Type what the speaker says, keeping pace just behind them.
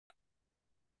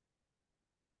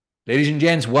Ladies and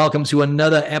gents, welcome to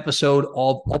another episode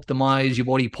of Optimize Your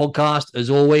Body podcast. As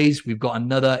always, we've got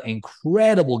another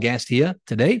incredible guest here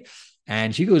today,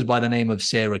 and she goes by the name of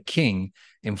Sarah King.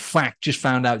 In fact, just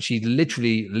found out she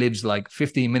literally lives like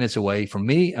 15 minutes away from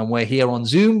me, and we're here on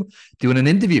Zoom doing an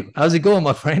interview. How's it going,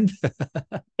 my friend?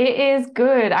 It is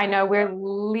good. I know we're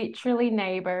literally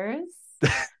neighbors,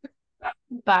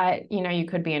 but you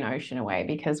could be an ocean away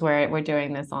because we're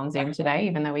doing this on Zoom today,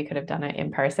 even though we could have done it in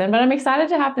person. But I'm excited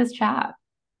to have this chat.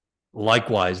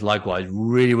 Likewise.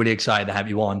 Really, really excited to have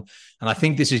you on. And I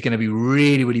think this is going to be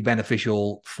really, really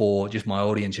beneficial for just my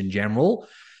audience in general,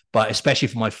 but especially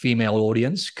for my female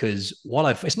audience, because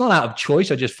it's not out of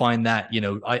choice. I just find that,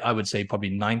 I would say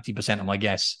probably 90% of my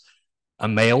guests are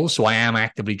males. So I am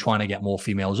actively trying to get more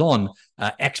females on,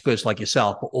 experts like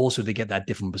yourself, but also to get that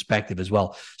different perspective as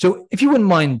well. So if you wouldn't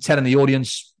mind telling the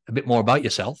audience a bit more about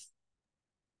yourself.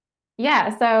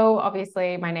 Yeah, so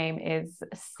obviously my name is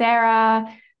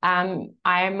Sarah. I'm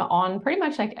on pretty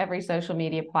much like every social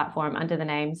media platform under the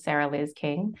name Sarah Liz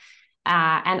King.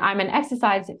 And I'm an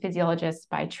exercise physiologist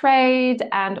by trade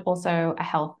and also a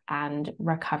health and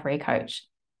recovery coach.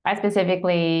 I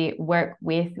specifically work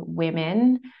with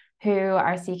women who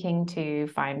are seeking to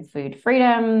find food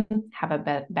freedom, have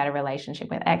a better relationship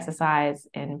with exercise,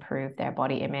 improve their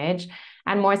body image.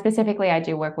 And more specifically, I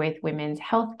do work with women's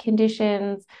health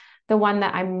conditions. The one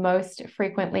that I most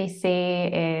frequently see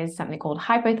is something called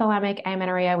hypothalamic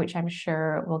amenorrhea, which I'm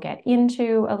sure we'll get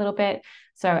into a little bit.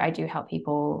 So I do help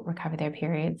people recover their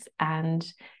periods and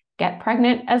get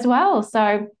pregnant as well.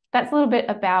 So that's a little bit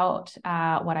about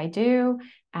what I do.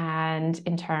 And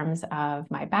in terms of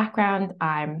my background,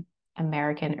 I'm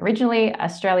American originally.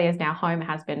 Australia is now home,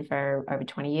 has been for over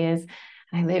 20 years.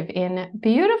 I live in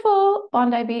beautiful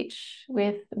Bondi Beach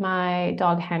with my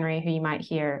dog Henry, who you might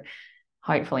hear,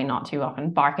 hopefully not too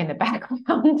often, bark in the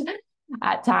background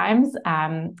at times.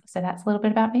 So that's a little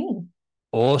bit about me.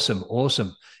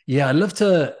 Awesome. Yeah, I'd love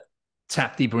to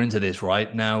tap deeper into this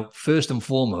right now. First and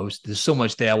foremost, there's so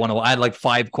much there. I had like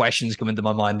five questions come into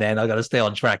my mind then. I got to stay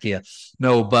on track here.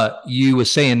 No, but you were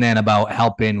saying then about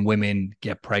helping women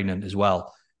get pregnant as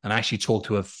well. And I actually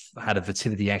had a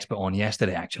fertility expert on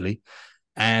yesterday, actually.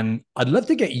 And I'd love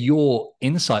to get your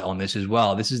insight on this as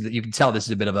well. You can tell this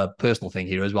is a bit of a personal thing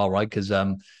here as well, right? Because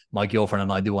my girlfriend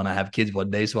and I do want to have kids one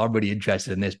day, so I'm really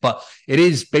interested in this. But it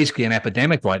is basically an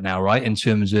epidemic right now, right, in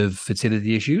terms of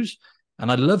fertility issues.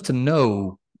 And I'd love to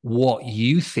know what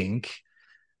you think.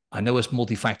 I know it's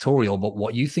multifactorial, but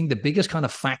what you think the biggest kind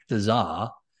of factors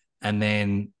are, and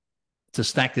then to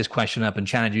stack this question up and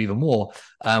challenge you even more,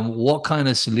 what kind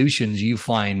of solutions you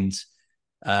find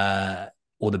uh,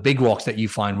 or the big rocks that you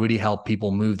find really help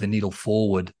people move the needle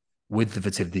forward with the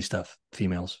fertility stuff,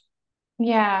 females?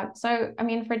 Yeah. So, I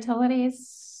mean, fertility is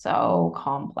so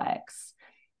complex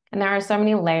and there are so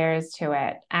many layers to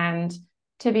it. And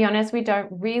to be honest, we don't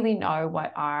really know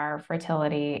what our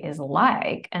fertility is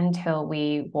like until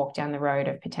we walk down the road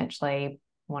of potentially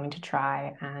wanting to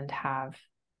try and have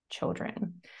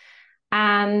children.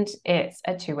 And it's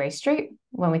a two-way street.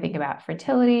 When we think about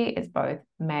fertility, it's both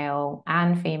male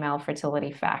and female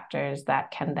fertility factors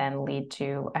that can then lead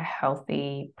to a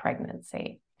healthy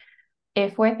pregnancy.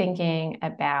 If we're thinking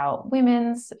about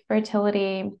women's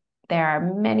fertility, there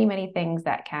are many, many things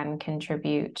that can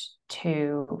contribute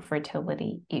to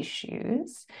fertility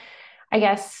issues. I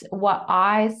guess what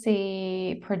I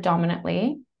see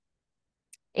predominantly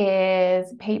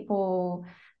is people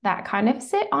that kind of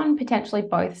sit on potentially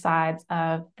both sides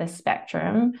of the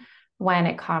spectrum when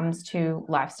it comes to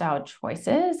lifestyle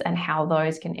choices and how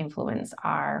those can influence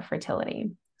our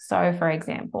fertility. So, for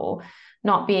example,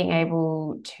 not being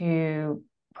able to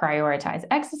prioritize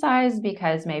exercise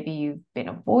because maybe you've been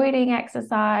avoiding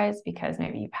exercise, because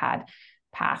maybe you've had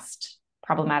past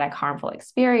problematic, harmful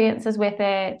experiences with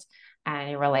it, and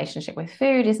your relationship with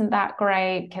food isn't that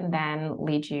great, can then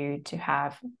lead you to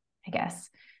have, I guess,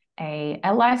 a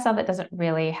lifestyle that doesn't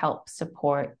really help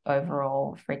support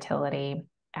overall fertility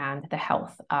and the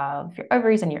health of your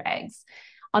ovaries and your eggs.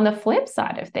 On the flip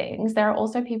side of things, there are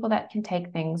also people that can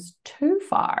take things too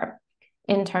far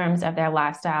in terms of their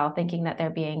lifestyle, thinking that they're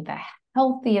being the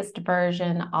healthiest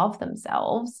version of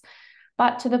themselves,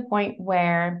 but to the point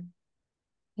where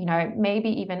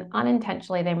maybe even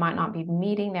unintentionally, they might not be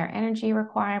meeting their energy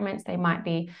requirements. They might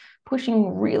be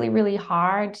pushing really, really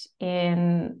hard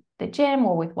in the gym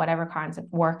or with whatever kinds of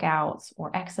workouts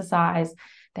or exercise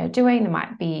they're doing. They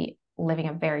might be living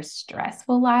a very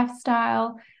stressful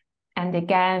lifestyle. And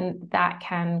again, that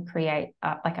can create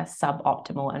like a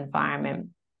suboptimal environment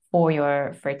for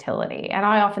your fertility. And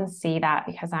I often see that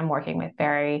because I'm working with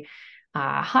very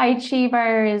high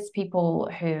achievers, people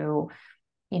who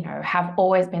have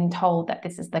always been told that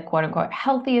this is the quote unquote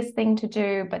healthiest thing to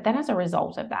do. But then as a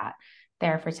result of that,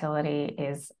 their fertility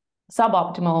is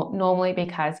suboptimal, normally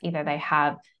because either they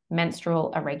have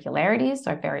menstrual irregularities,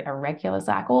 so very irregular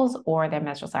cycles, or their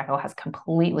menstrual cycle has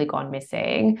completely gone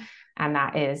missing. And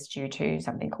that is due to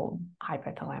something called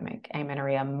hypothalamic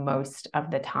amenorrhea most of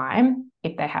the time,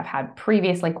 if they have had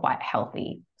previously quite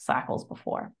healthy cycles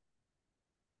before.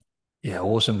 Yeah,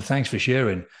 awesome. Thanks for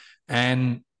sharing.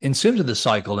 And in terms of the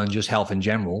cycle and just health in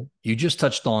general, you just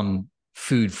touched on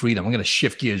food freedom. I'm going to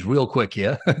shift gears real quick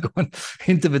here, going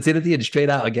into fertility and straight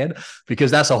out again,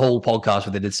 because that's a whole podcast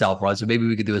within itself, right? So maybe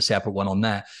we could do a separate one on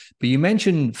that. But you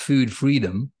mentioned food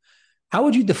freedom. How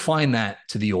would you define that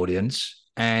to the audience?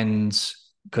 And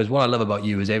because what I love about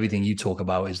you is everything you talk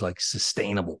about is like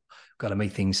sustainable. Got to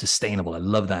make things sustainable. I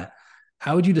love that.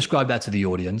 How would you describe that to the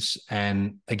audience?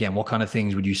 And again, what kind of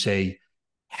things would you say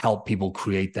help people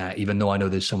create that, even though I know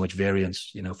there's so much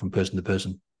variance, from person to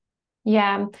person?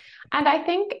 Yeah. And I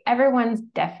think everyone's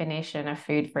definition of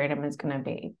food freedom is going to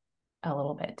be a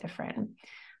little bit different.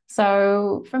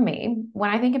 So for me,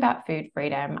 when I think about food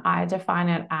freedom, I define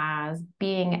it as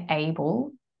being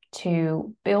able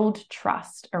to build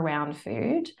trust around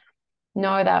food,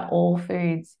 know that all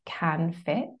foods can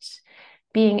fit,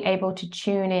 being able to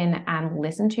tune in and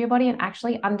listen to your body and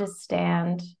actually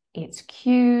understand its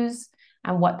cues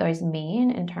and what those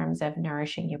mean in terms of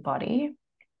nourishing your body.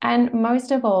 And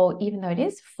most of all, even though it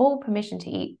is full permission to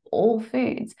eat all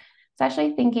foods, it's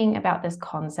actually thinking about this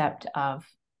concept of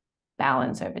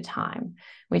balance over time,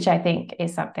 which I think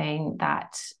is something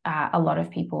that a lot of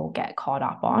people get caught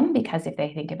up on, because if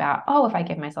they think about, oh, if I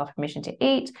give myself permission to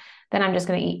eat, then I'm just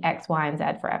going to eat X, Y, and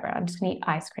Z forever. I'm just going to eat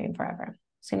ice cream forever. I'm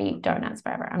just going to eat donuts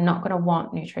forever. I'm not going to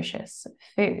want nutritious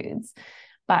foods.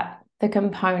 But the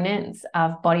components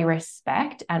of body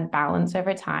respect and balance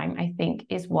over time, I think,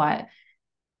 is what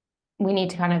we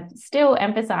need to kind of still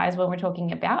emphasize when we're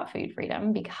talking about food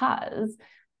freedom, because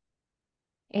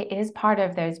it is part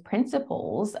of those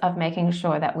principles of making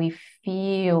sure that we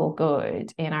feel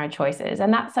good in our choices.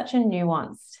 And that's such a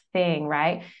nuanced thing,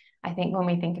 right? I think when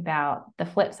we think about the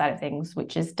flip side of things,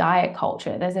 which is diet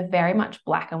culture, there's a very much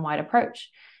black and white approach.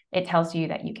 It tells you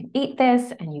that you can eat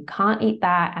this and you can't eat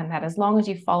that, and that as long as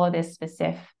you follow this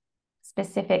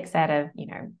specific set of,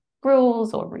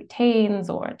 rules or routines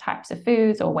or types of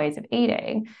foods or ways of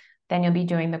eating, then you'll be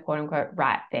doing the quote unquote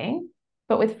right thing.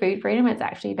 But with food freedom, it's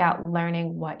actually about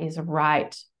learning what is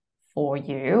right for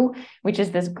you, which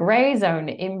is this gray zone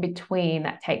in between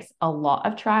that takes a lot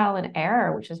of trial and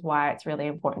error, which is why it's really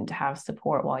important to have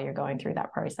support while you're going through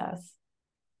that process.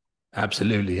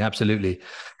 Absolutely. Absolutely.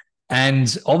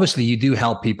 And obviously you do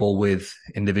help people with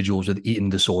individuals with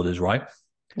eating disorders, right?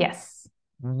 Yes.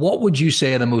 What would you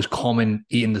say are the most common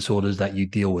eating disorders that you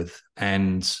deal with?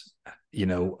 And,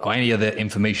 or any other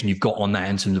information you've got on that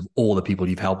in terms of all the people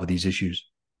you've helped with these issues?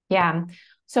 Yeah.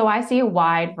 So I see a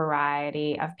wide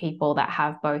variety of people that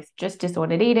have both just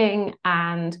disordered eating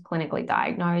and clinically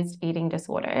diagnosed eating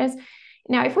disorders.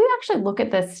 Now, if we actually look at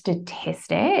the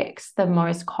statistics, the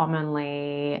most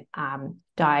commonly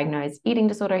diagnosed eating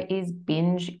disorder is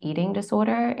binge eating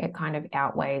disorder. It kind of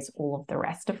outweighs all of the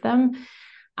rest of them.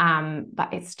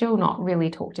 But it's still not really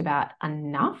talked about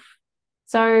enough.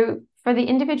 So for the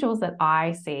individuals that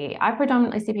I see, I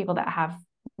predominantly see people that have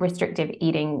restrictive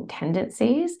eating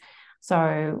tendencies.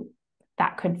 So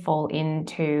that could fall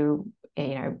into,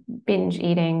 binge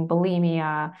eating,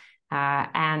 bulimia,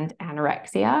 and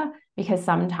anorexia, because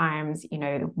sometimes,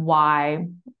 why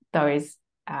those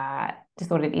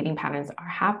disordered eating patterns are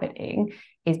happening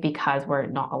is because we're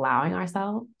not allowing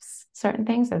ourselves certain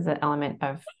things. There's an element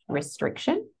of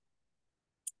restriction.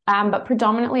 But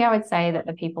predominantly, I would say that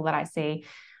the people that I see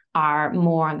are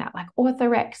more on that like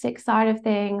orthorexic side of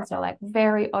things, so like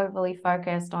very overly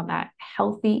focused on that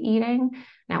healthy eating.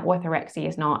 Now, orthorexia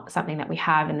is not something that we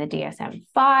have in the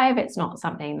DSM-5. It's not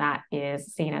something that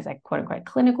is seen as a quote unquote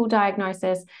clinical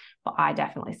diagnosis, but I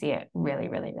definitely see it really,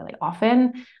 really, really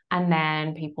often. And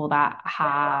then people that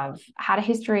have had a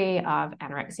history of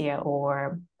anorexia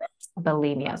or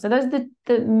bulimia. So those are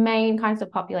the main kinds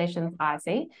of populations I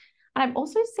see. And I've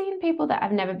also seen people that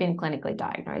have never been clinically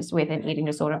diagnosed with an eating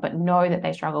disorder, but know that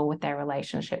they struggle with their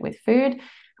relationship with food. And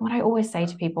what I always say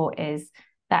to people is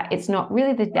that it's not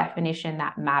really the definition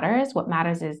that matters. What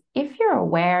matters is if you're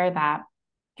aware that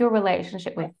your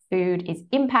relationship with food is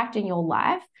impacting your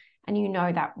life, and you know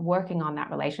that working on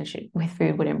that relationship with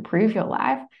food would improve your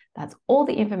life, that's all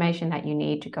the information that you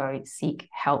need to go seek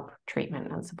help,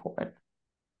 treatment, and support.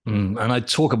 And I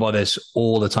talk about this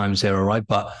all the time, Sarah, right?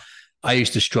 But I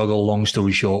used to struggle, long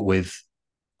story short, with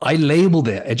I labeled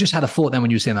it. I just had a thought then when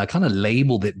you were saying that, I kind of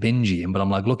labeled it binge eating, but I'm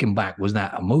like looking back, was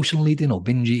that emotional eating or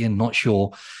binge eating? Not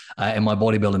sure. In my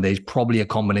bodybuilding days, probably a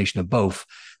combination of both.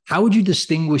 How would you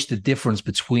distinguish the difference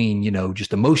between,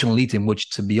 just emotional eating, which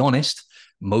to be honest,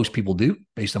 most people do,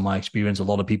 based on my experience, a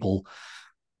lot of people,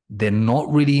 they're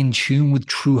not really in tune with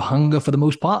true hunger for the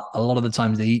most part. A lot of the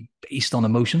times they eat based on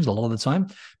emotions, a lot of the time.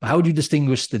 But how would you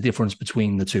distinguish the difference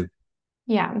between the two?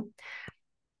 Yeah.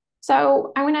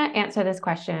 So I'm going to answer this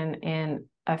question in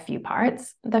a few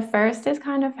parts. The first is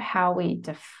kind of how we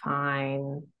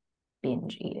define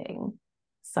binge eating.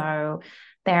 So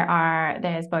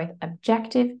there's both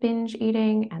objective binge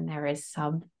eating and there is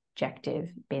subjective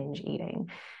binge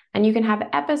eating. And you can have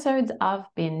episodes of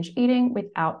binge eating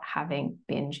without having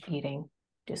binge eating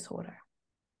disorder.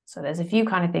 So there's a few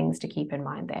kind of things to keep in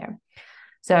mind there.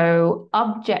 So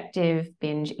objective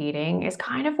binge eating is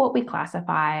kind of what we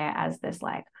classify as this,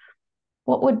 like,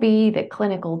 what would be the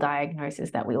clinical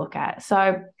diagnosis that we look at?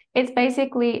 So it's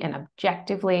basically an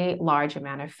objectively large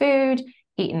amount of food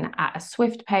eaten at a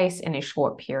swift pace in a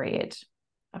short period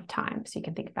of time. So you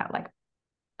can think about like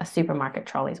a supermarket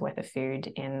trolley's worth of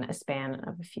food in a span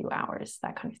of a few hours,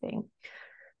 that kind of thing.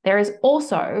 There is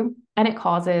also, and it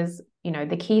causes,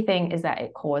 the key thing is that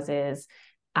it causes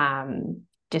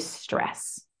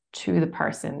distress to the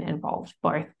person involved,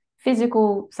 both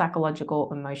physical,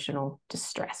 psychological, emotional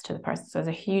distress to the person. So there's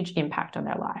a huge impact on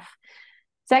their life.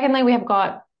 Secondly, we have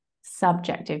got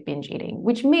subjective binge eating,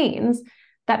 which means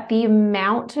that the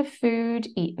amount of food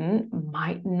eaten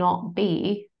might not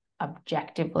be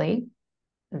objectively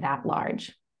that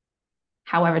large.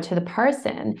 However, to the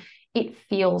person, it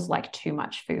feels like too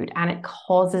much food and it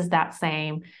causes that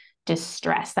same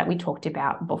distress that we talked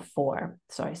about before.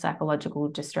 So psychological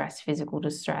distress, physical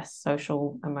distress,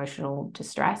 social, emotional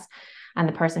distress, and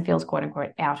the person feels quote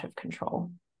unquote out of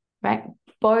control, right?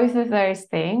 Both of those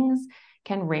things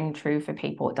can ring true for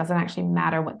people. It doesn't actually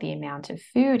matter what the amount of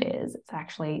food is. It's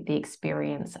actually the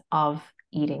experience of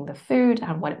eating the food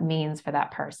and what it means for that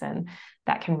person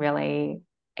that can really,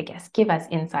 I guess, give us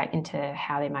insight into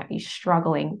how they might be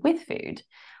struggling with food.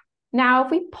 Now,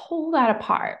 if we pull that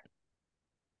apart,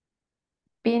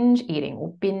 binge eating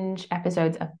or binge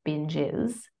episodes of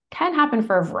binges can happen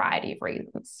for a variety of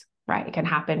reasons, right? It can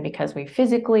happen because we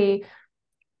physically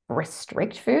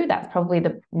restrict food. That's probably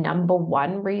the number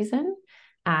one reason.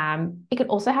 It could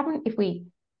also happen if we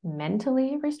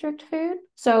mentally restrict food.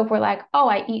 So if we're like, oh,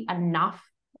 I eat enough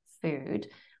food,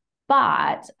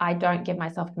 but I don't give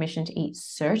myself permission to eat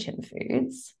certain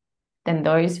foods, then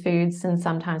those foods can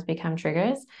sometimes become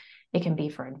triggers. It can be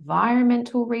for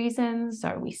environmental reasons.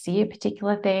 So we see a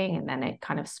particular thing and then it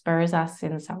kind of spurs us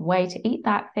in some way to eat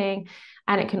that thing.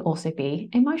 And it can also be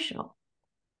emotional.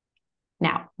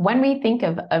 Now, when we think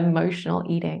of emotional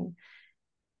eating,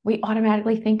 we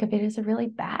automatically think of it as a really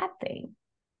bad thing.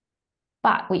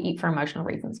 But we eat for emotional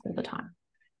reasons all the time,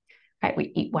 right?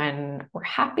 We eat when we're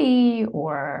happy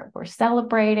or we're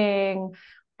celebrating.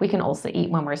 We can also eat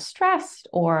when we're stressed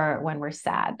or when we're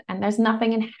sad. And there's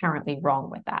nothing inherently wrong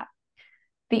with that.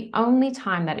 The only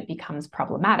time that it becomes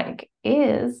problematic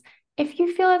is if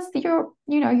you feel it's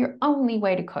your only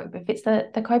way to cope. If it's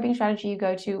the coping strategy you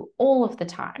go to all of the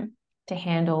time to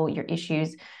handle your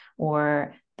issues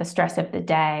or the stress of the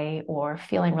day or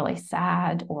feeling really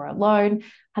sad or alone.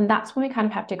 And that's when we kind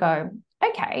of have to go,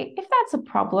 okay, if that's a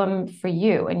problem for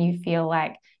you and you feel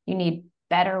like you need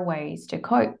better ways to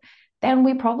cope, then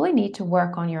we probably need to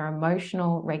work on your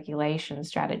emotional regulation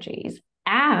strategies.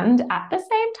 And at the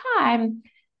same time,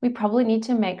 we probably need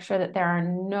to make sure that there are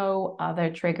no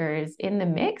other triggers in the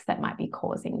mix that might be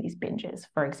causing these binges.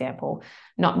 For example,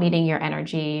 not meeting your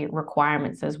energy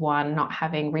requirements as one, not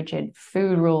having rigid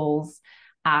food rules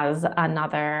as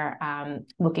another,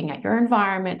 looking at your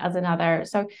environment as another.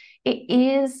 So it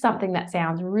is something that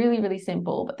sounds really, really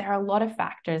simple, but there are a lot of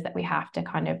factors that we have to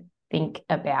kind of think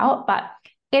about. But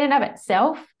in and of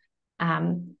itself,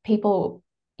 people,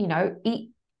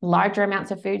 eat larger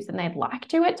amounts of foods than they'd like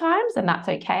to at times, and that's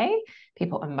okay.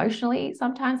 People emotionally eat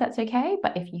sometimes, that's okay.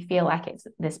 But if you feel like it's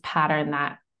this pattern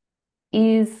that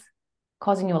is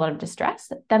causing you a lot of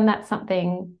distress, then that's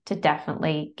something to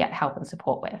definitely get help and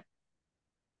support with.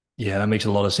 Yeah, that makes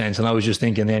a lot of sense. And I was just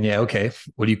thinking then, yeah, okay,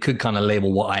 well, you could kind of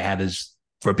label what I had as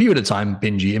for a period of time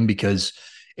binge eating because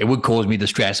it would cause me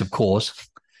distress, of course.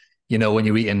 When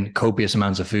you're eating copious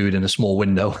amounts of food in a small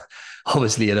window,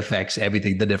 obviously it affects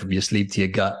everything, the different from your sleep to your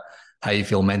gut, how you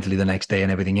feel mentally the next day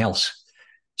and everything else.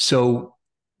 So,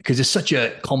 because it's such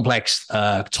a complex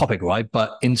topic, right?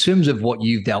 But in terms of what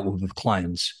you've dealt with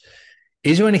clients,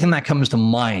 is there anything that comes to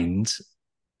mind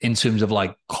in terms of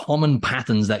like common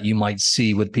patterns that you might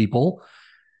see with people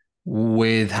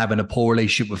with having a poor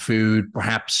relationship with food,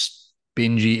 perhaps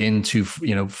binge eating too,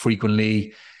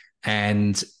 frequently?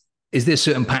 And is there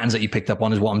certain patterns that you picked up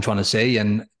on, is what I'm trying to say?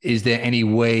 And is there any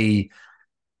way,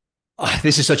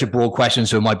 this is such a broad question,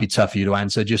 so it might be tough for you to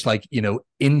answer, just like,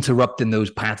 interrupting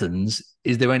those patterns,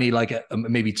 is there any like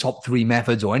maybe top 3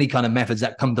 methods or any kind of methods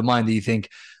that come to mind that you think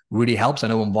really helps? I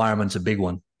know environment's a big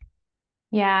one.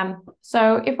 Yeah.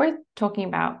 So if we're talking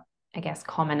about, I guess,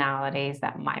 commonalities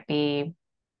that might be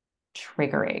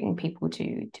triggering people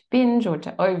to binge or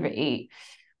to overeat,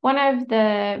 one of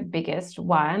the biggest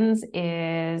ones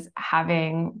is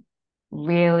having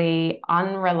really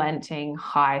unrelenting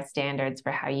high standards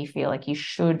for how you feel like you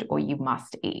should or you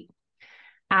must eat.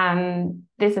 And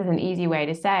this is an easy way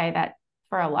to say that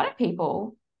for a lot of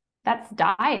people, that's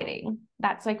dieting.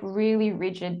 That's like really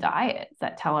rigid diets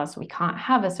that tell us we can't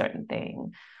have a certain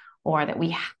thing, or that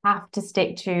we have to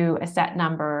stick to a set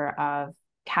number of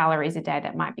calories a day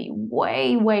that might be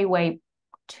way, way, way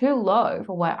too low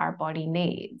for what our body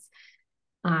needs.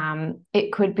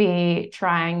 It could be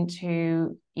trying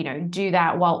to, do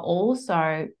that while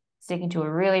also sticking to a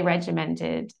really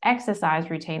regimented exercise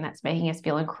routine that's making us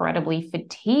feel incredibly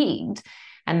fatigued.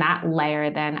 And that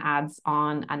layer then adds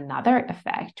on another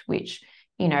effect, which,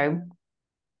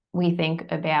 we think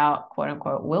about quote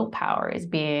unquote willpower as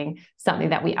being something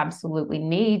that we absolutely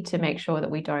need to make sure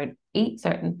that we don't eat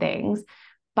certain things.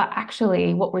 But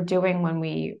actually, what we're doing when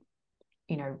we,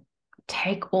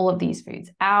 take all of these foods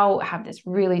out, have this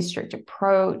really strict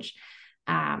approach,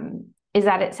 is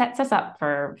that it sets us up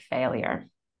for failure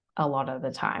a lot of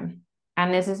the time.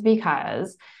 And this is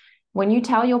because when you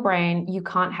tell your brain you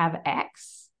can't have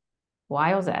X,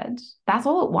 Y, or Z, that's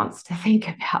all it wants to think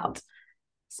about,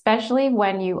 especially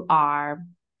when you are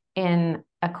in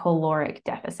a caloric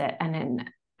deficit and in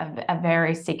a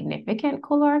very significant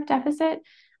caloric deficit.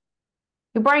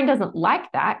 Your brain doesn't like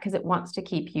that because it wants to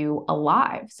keep you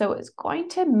alive. So it's going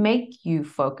to make you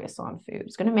focus on food.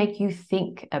 It's going to make you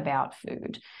think about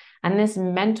food. And this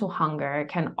mental hunger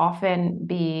can often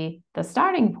be the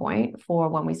starting point for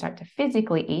when we start to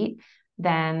physically eat,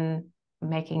 then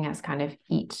making us kind of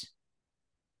eat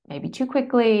maybe too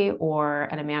quickly, or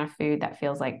an amount of food that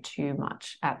feels like too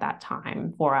much at that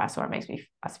time for us, or it makes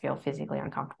us feel physically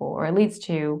uncomfortable, or it leads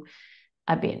to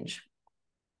a binge.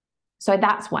 So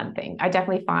that's one thing. I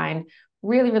definitely find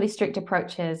really, really strict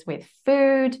approaches with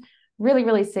food, really,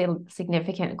 really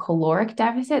significant caloric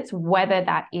deficits, whether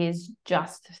that is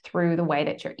just through the way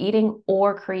that you're eating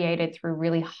or created through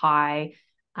really high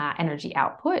energy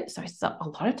output. So a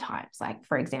lot of times, like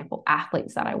for example,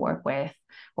 athletes that I work with,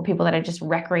 or people that are just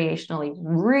recreationally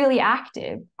really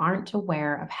active, aren't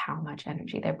aware of how much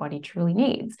energy their body truly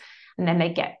needs. And then they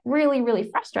get really, really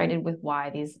frustrated with why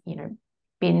these,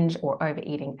 binge or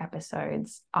overeating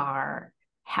episodes are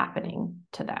happening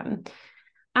to them.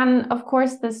 And of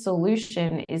course, the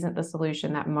solution isn't the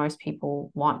solution that most people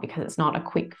want, because it's not a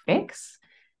quick fix.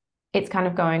 It's kind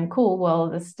of going, cool, well,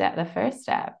 the first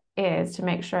step is to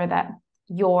make sure that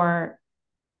your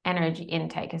energy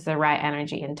intake is the right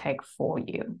energy intake for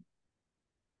you,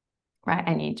 right?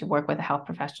 And you need to work with a health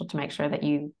professional to make sure that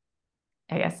you,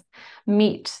 I guess,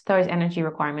 meet those energy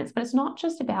requirements. But it's not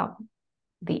just about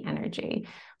the energy.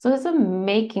 So it's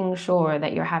making sure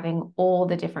that you're having all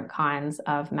the different kinds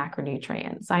of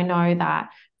macronutrients. I know that,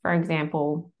 for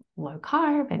example, low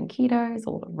carb and keto is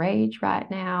all the rage right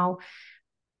now.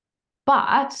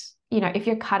 But, if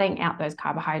you're cutting out those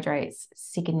carbohydrates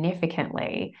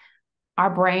significantly,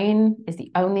 our brain is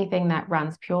the only thing that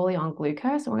runs purely on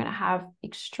glucose. So we're going to have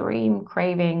extreme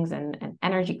cravings and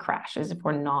energy crashes if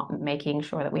we're not making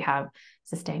sure that we have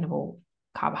sustainable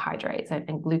carbohydrates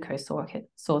and glucose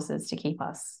sources to keep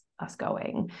us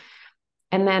going.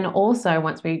 And then also,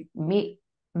 once we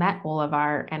met all of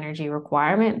our energy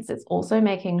requirements, it's also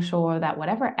making sure that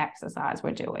whatever exercise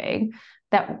we're doing,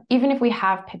 that even if we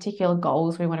have particular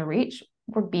goals we want to reach,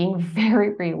 we're being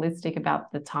very realistic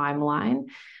about the timeline.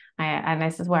 And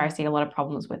this is where I see a lot of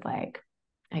problems with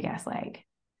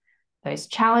those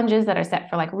challenges that are set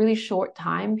for really short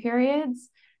time periods,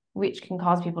 which can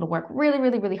cause people to work really,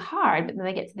 really, really hard. But then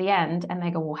they get to the end and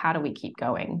they go, well, how do we keep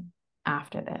going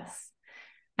after this?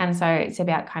 And so it's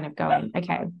about kind of going,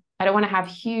 okay, I don't want to have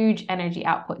huge energy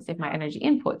outputs if my energy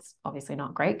input's obviously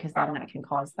not great, because then that can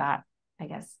cause that, I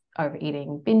guess,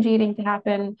 overeating, binge eating to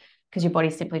happen, because your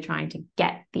body's simply trying to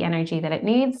get the energy that it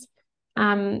needs.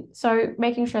 So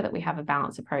making sure that we have a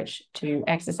balanced approach to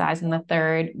exercise. And the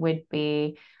third would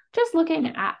be just looking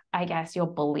at, I guess, your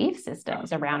belief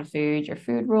systems around food, your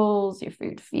food rules, your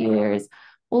food fears,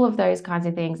 all of those kinds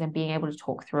of things, and being able to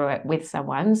talk through it with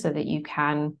someone so that you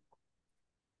can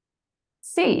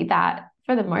see that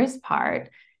for the most part,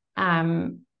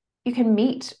 you can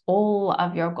meet all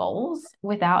of your goals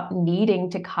without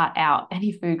needing to cut out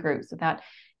any food groups, without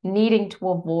needing to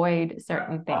avoid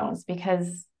certain things.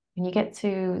 Because when you get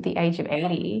to the age of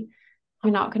 80,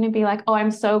 you're not going to be like, oh,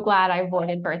 I'm so glad I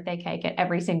avoided birthday cake at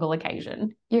every single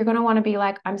occasion. You're going to want to be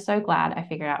like, I'm so glad I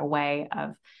figured out a way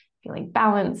of feeling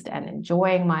balanced and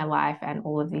enjoying my life and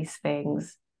all of these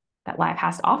things that life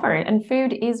has to offer. And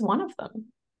food is one of them.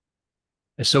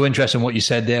 It's so interesting what you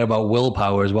said there about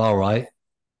willpower as well, right?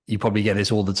 You probably get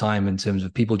this all the time in terms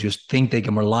of people just think they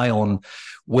can rely on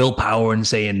willpower and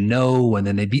saying no, and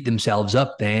then they beat themselves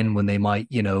up then when they might,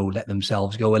 let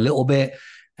themselves go a little bit.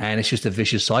 And it's just a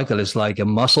vicious cycle. It's like a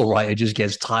muscle, right? It just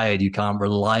gets tired. You can't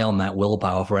rely on that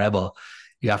willpower forever.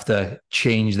 You have to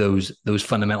change those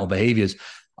fundamental behaviors.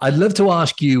 I'd love to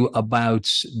ask you about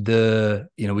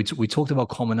we talked about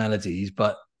commonalities,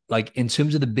 but like in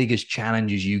terms of the biggest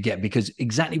challenges you get, because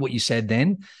exactly what you said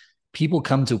then, people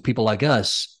come to people like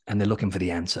us and they're looking for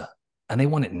the answer and they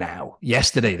want it now.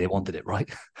 Yesterday, they wanted it, right?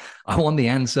 I want the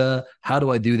answer. How do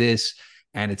I do this?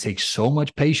 And it takes so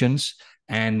much patience.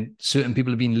 And certain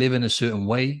people have been living a certain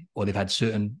way, or they've had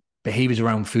certain behaviors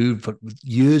around food for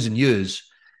years and years.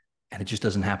 And it just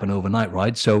doesn't happen overnight,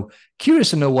 right? So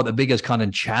curious to know what the biggest kind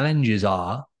of challenges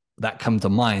are that come to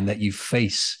mind that you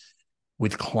face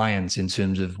with clients in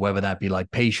terms of whether that be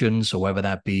like patience or whether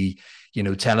that be,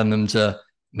 telling them to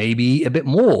maybe eat a bit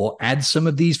more, add some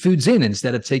of these foods in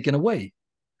instead of taking away.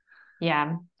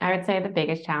 Yeah, I would say the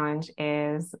biggest challenge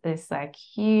is this like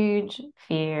huge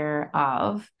fear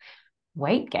of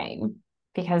weight gain,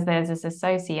 because there's this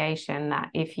association that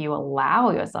if you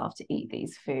allow yourself to eat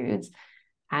these foods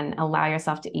and allow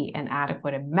yourself to eat an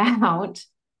adequate amount,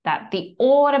 that the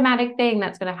automatic thing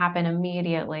that's going to happen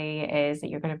immediately is that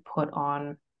you're going to put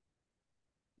on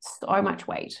so much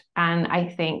weight. And I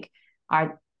think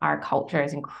our culture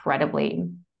is incredibly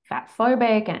fat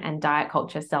phobic, and diet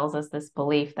culture sells us this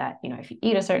belief that, if you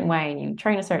eat a certain way and you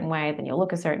train a certain way, then you'll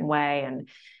look a certain way. And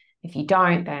if you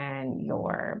don't, then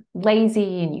you're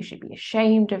lazy and you should be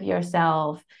ashamed of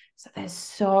yourself. So there's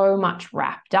so much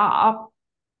wrapped up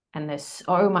and there's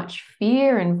so much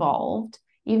fear involved,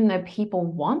 even though people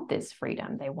want this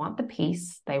freedom. They want the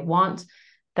peace. They want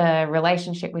the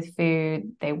relationship with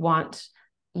food. They want,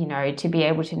 to be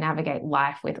able to navigate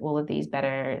life with all of these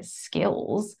better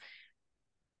skills.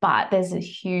 But there's a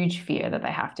huge fear that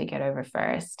they have to get over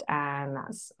first. And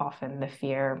that's often the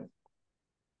fear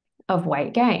of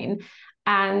weight gain.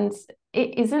 And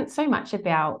it isn't so much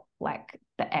about like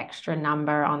the extra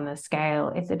number on the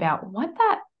scale. It's about what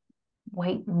that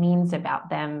weight means about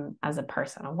them as a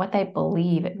person, or what they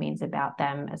believe it means about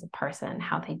them as a person,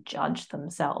 how they judge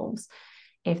themselves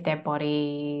if their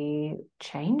body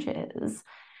changes.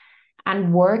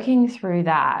 And working through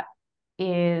that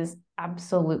is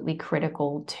absolutely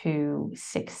critical to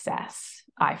success,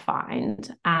 I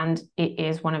find. And it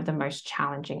is one of the most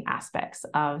challenging aspects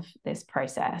of this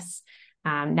process.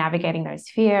 Navigating those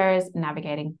fears,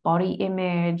 navigating body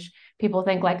image. People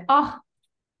think like, oh,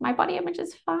 my body image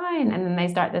is fine. And then they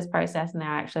start this process and they're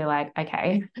actually like,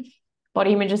 okay,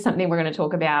 body image is something we're going to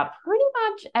talk about pretty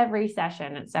much every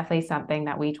session. It's definitely something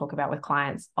that we talk about with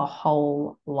clients a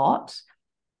whole lot,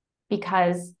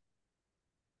 because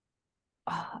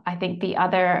I think the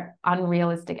other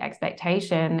unrealistic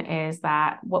expectation is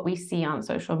that what we see on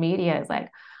social media is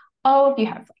like, oh, if you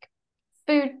have like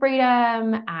food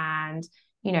freedom and,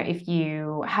 if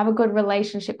you have a good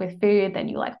relationship with food, then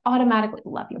you like automatically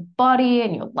love your body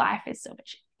and your life is so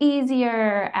much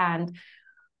easier. And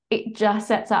it just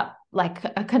sets up like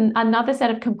another set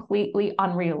of completely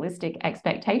unrealistic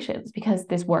expectations, because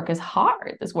this work is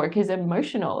hard. This work is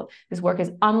emotional. This work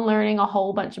is unlearning a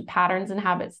whole bunch of patterns and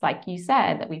habits, like you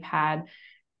said, that we've had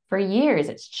for years.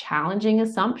 It's challenging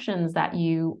assumptions that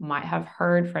you might have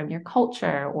heard from your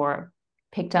culture or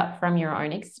picked up from your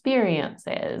own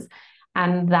experiences.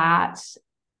 And that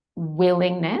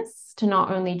willingness to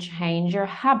not only change your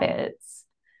habits,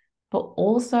 but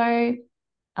also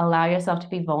allow yourself to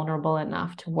be vulnerable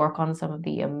enough to work on some of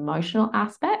the emotional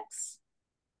aspects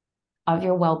of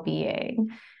your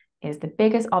well-being is the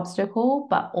biggest obstacle,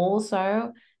 but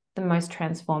also the most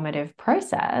transformative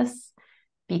process,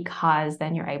 because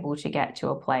then you're able to get to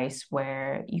a place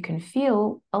where you can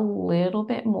feel a little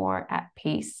bit more at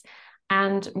peace.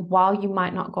 And while you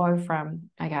might not go from,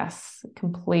 I guess,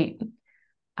 complete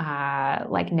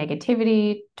like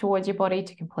negativity towards your body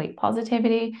to complete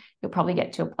positivity, you'll probably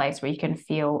get to a place where you can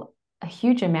feel a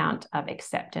huge amount of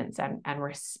acceptance and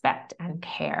respect and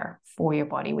care for your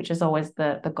body, which is always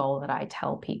the goal that I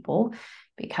tell people,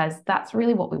 because that's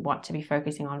really what we want to be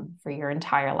focusing on for your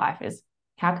entire life is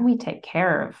how can we take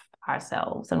care of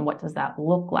ourselves, and what does that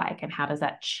look like, and how does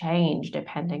that change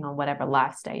depending on whatever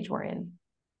life stage we're in?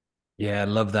 Yeah,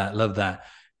 love that. Love that.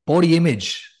 Body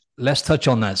image. Let's touch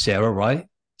on that, Sarah, right?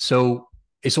 So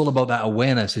it's all about that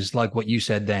awareness. It's like what you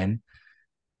said then.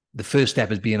 The first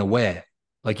step is being aware.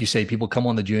 Like you say, people come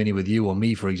on the journey with you or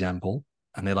me, for example,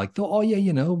 and they're like, oh,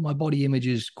 yeah, my body image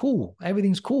is cool.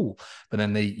 Everything's cool. But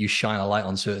then you shine a light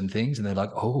on certain things and they're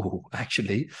like, oh,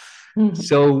 actually.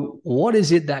 So what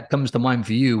is it that comes to mind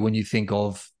for you when you think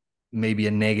of maybe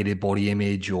a negative body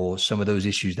image or some of those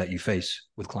issues that you face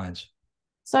with clients?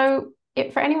 So,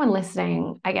 for anyone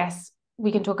listening, I guess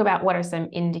we can talk about what are some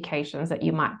indications that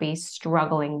you might be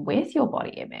struggling with your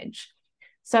body image.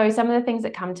 So, some of the things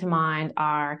that come to mind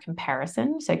are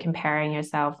comparison. So, comparing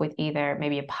yourself with either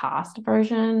maybe a past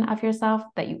version of yourself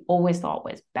that you always thought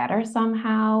was better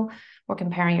somehow, or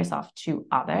comparing yourself to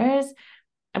others.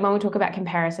 And when we talk about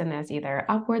comparison, there's either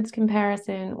upwards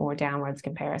comparison or downwards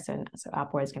comparison. So,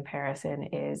 upwards comparison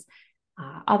is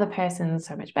other person's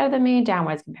so much better than me.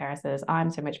 Downwards comparison is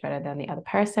I'm so much better than the other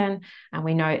person. And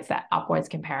we know it's that upwards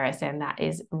comparison that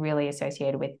is really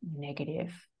associated with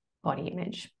negative body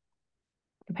image.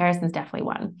 Comparison is definitely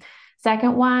one.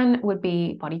 Second one would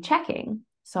be body checking.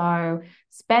 So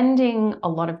spending a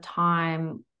lot of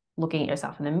time looking at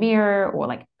yourself in the mirror, or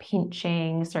like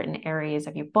pinching certain areas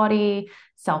of your body,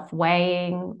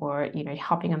 self-weighing, or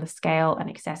hopping on the scale an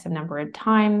excessive number of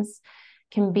times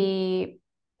can be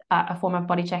a form of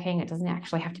body checking. It doesn't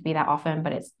actually have to be that often,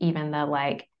 but it's even the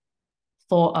like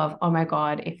thought of, oh my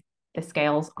God, if the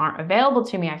scales aren't available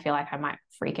to me, I feel like I might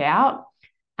freak out.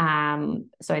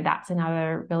 So that's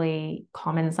another really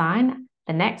common sign.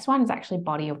 The next one is actually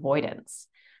body avoidance.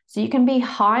 So you can be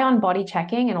high on body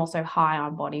checking and also high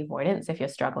on body avoidance if you're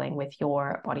struggling with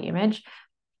your body image.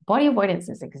 Body avoidance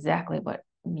is exactly what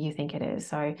you think it is.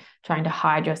 So trying to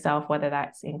hide yourself, whether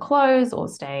that's in clothes or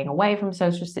staying away from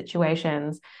social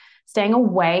situations, staying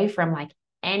away from like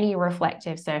any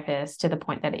reflective surface to the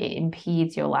point that it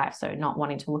impedes your life. So not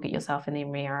wanting to look at yourself in the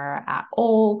mirror at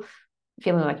all,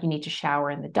 feeling like you need to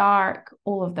shower in the dark,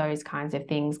 all of those kinds of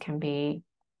things can be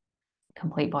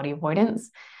complete body avoidance.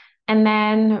 And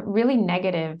then really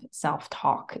negative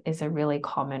self-talk is a really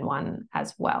common one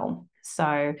as well.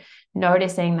 So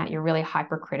noticing that you're really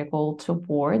hypercritical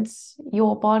towards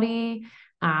your body,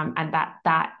 and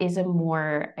that is a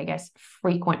more, I guess,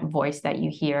 frequent voice that you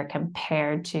hear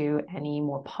compared to any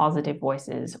more positive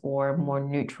voices or more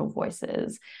neutral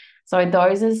voices. So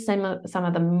those are some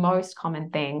of the most common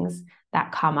things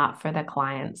that come up for the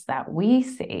clients that we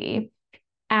see.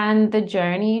 And the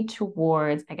journey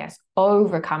towards, I guess,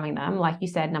 overcoming them, like you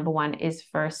said, number one is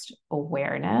first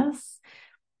awareness.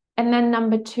 And then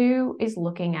number two is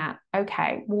looking at,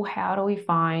 okay, well, how do we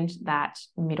find that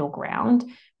middle ground?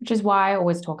 Which is why I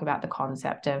always talk about the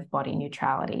concept of body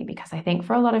neutrality, because I think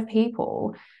for a lot of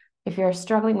people, if you're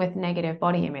struggling with negative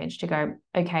body image, to go,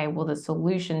 okay, well, the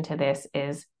solution to this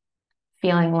is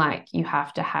feeling like you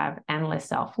have to have endless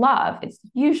self-love. It's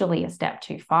usually a step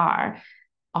too far.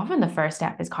 Often the first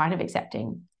step is kind of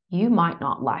accepting you might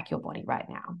not like your body right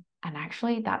now. And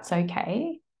actually, that's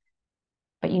okay.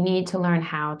 But you need to learn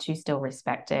how to still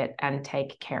respect it and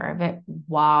take care of it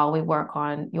while we work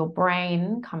on your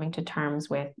brain coming to terms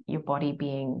with your body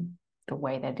being the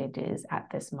way that it is at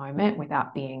this moment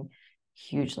without being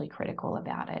hugely critical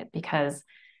about it. Because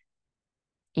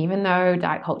even though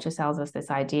diet culture sells us this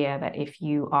idea that if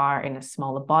you are in a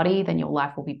smaller body, then your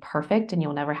life will be perfect and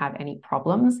you'll never have any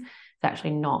problems, it's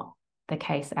actually not the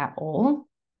case at all.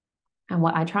 And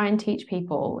what I try and teach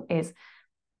people is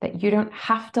that you don't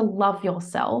have to love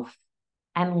yourself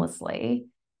endlessly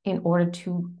in order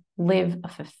to live a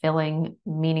fulfilling,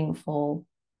 meaningful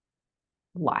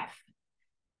life.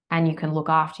 And you can look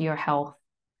after your health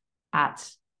at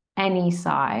any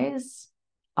size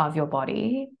of your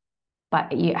body,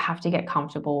 but you have to get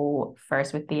comfortable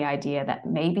first with the idea that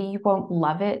maybe you won't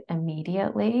love it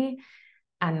immediately,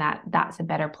 and that's a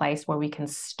better place where we can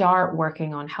start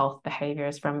working on health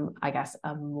behaviors from, I guess,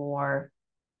 a more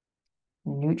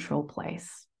neutral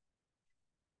place.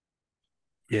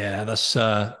 Yeah, that's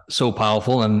so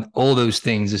powerful. And all those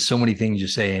things, there's so many things you're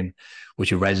saying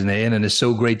which are resonating. And it's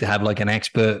so great to have like an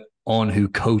expert on who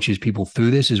coaches people through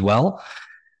this as well,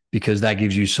 because that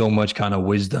gives you so much kind of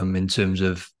wisdom in terms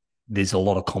of there's a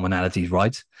lot of commonalities,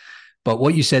 right? But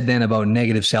what you said then about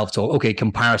negative self-talk, okay,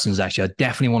 comparisons, actually, I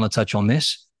definitely want to touch on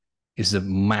this. It's a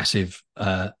massive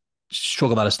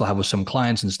struggle that I still have with some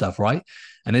clients and stuff, right?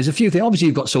 And there's a few things. Obviously,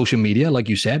 you've got social media, like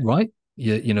you said, right?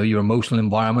 Your emotional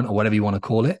environment or whatever you want to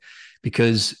call it.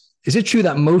 Because is it true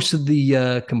that most of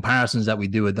the comparisons that we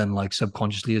do are done like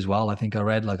subconsciously as well? I think I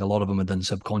read like a lot of them are done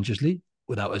subconsciously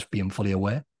without us being fully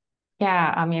aware.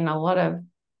 Yeah, I mean, I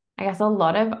guess a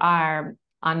lot of our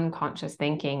unconscious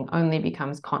thinking only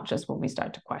becomes conscious when we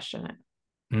start to question it.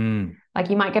 Mm. Like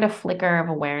you might get a flicker of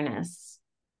awareness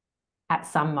at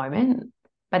some moment,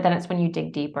 but then it's when you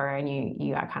dig deeper and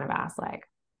you are kind of ask like,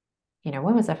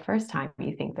 when was the first time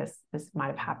you think this might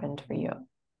have happened for you?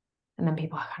 And then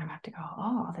people kind of have to go,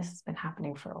 oh, this has been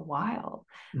happening for a while.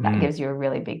 That Mm. gives you a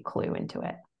really big clue into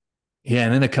it. Yeah,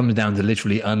 and then it comes down to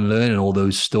literally unlearning all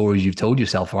those stories you've told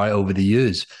yourself, right, over the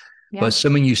years. But Yeah.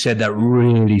 something you said that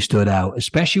really stood out,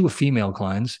 especially with female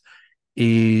clients,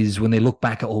 is when they look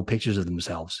back at old pictures of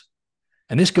themselves.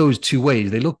 And this goes two ways.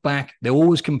 They look back, they're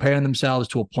always comparing themselves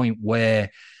to a point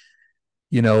where,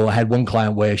 I had one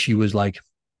client where she was like,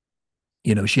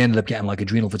 she ended up getting like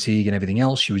adrenal fatigue and everything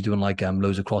else. She was doing like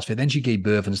loads of CrossFit. Then she gave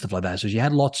birth and stuff like that. So she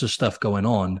had lots of stuff going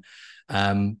on.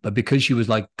 But because she was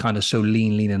like kind of so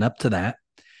leaning up to that,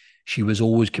 she was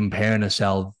always comparing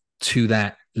herself to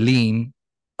that lean,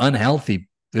 unhealthy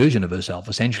version of herself,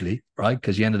 essentially, right?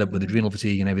 Because she ended up with adrenal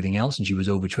fatigue and everything else, and she was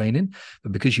overtraining.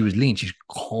 But because she was lean, she's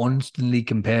constantly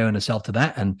comparing herself to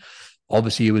that. And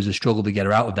obviously, it was a struggle to get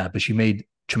her out of that, but she made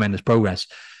tremendous progress.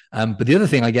 But the other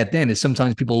thing I get then is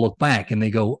sometimes people look back and they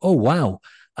go, oh, wow,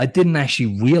 I didn't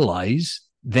actually realize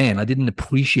then, I didn't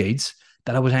appreciate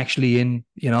that I was actually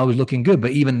I was looking good.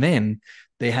 But even then,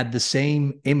 they had the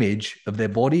same image of their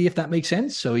body, if that makes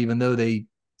sense. So even though they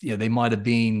might have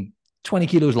been 20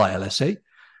 kilos lighter, let's say,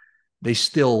 they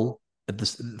still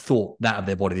thought that of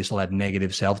their body. They still had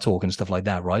negative self-talk and stuff like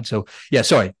that, right? So yeah,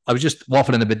 sorry, I was just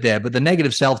waffling a bit there, but the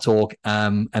negative self-talk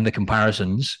and the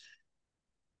comparisons,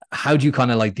 how do you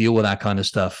kind of like deal with that kind of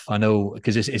stuff? I know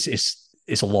because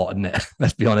it's a lot, isn't it?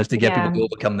 Let's be honest, to get people Yeah. to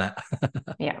overcome that.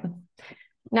 Yeah.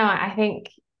 No, I think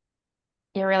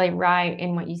you're really right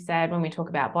in what you said when we talk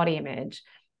about body image.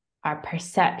 Our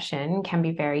perception can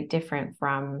be very different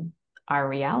from our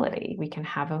reality. We can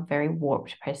have a very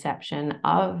warped perception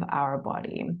of our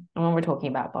body. And when we're talking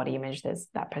about body image, there's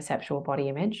that perceptual body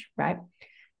image, right?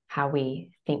 How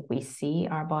we think we see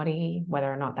our body,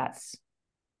 whether or not that's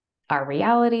our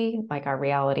reality, like our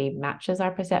reality matches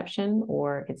our perception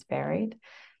or it's varied.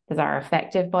 There's our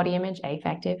affective body image,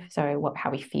 affective, so how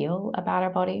we feel about our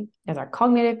body. There's our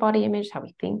cognitive body image, how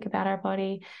we think about our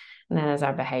body. And then there's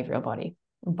our behavioral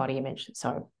body image,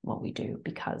 so what we do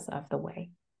because of the way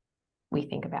we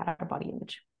think about our body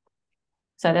image.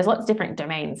 So there's lots of different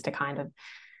domains to kind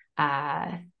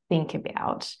of think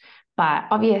about. But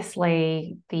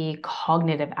obviously, the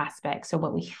cognitive aspect, so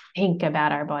what we think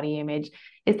about our body image,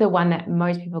 is the one that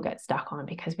most people get stuck on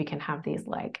because we can have these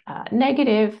like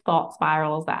negative thought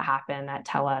spirals that happen that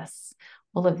tell us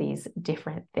all of these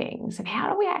different things. And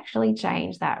how do we actually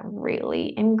change that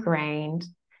really ingrained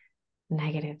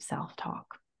negative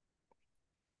self-talk?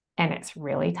 And it's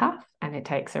really tough and it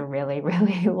takes a really,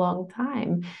 really long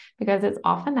time because it's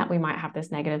often that we might have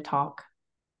this negative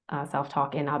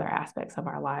self-talk in other aspects of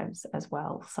our lives as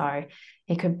well. So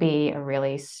it could be a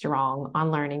really strong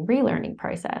unlearning, relearning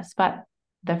process. But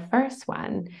the first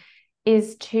one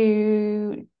is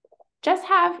to just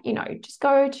just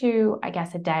go to, I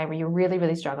guess, a day where you're really,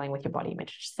 really struggling with your body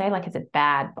image. Just say like it's a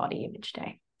bad body image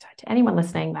day. So to anyone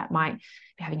listening that might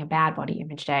be having a bad body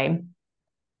image day,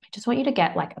 I just want you to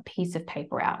get like a piece of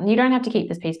paper out. And you don't have to keep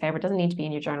this piece of paper. It doesn't need to be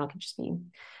in your journal. It can just be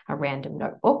a random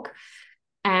notebook.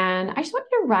 And I just want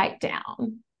you to write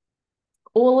down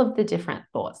all of the different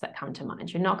thoughts that come to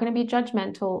mind. You're not going to be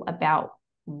judgmental about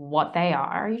what they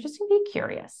are. You're just going to be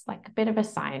curious, like a bit of a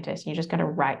scientist. You're just going to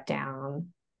write down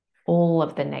all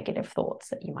of the negative thoughts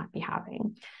that you might be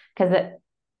having. Because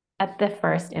at the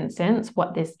first instance,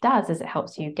 what this does is it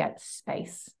helps you get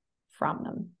space from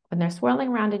them. When they're swirling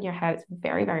around in your head, it's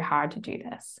very, very hard to do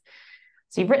this.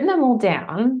 So you've written them all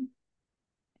down.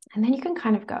 And then you can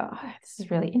kind of go, oh, this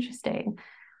is really interesting.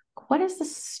 What is the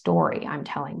story I'm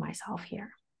telling myself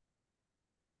here?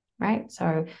 Right?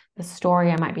 So the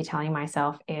story I might be telling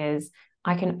myself is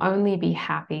I can only be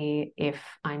happy if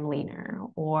I'm leaner,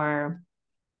 or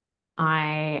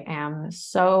I am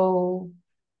so,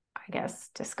 I guess,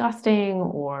 disgusting,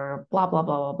 or blah, blah,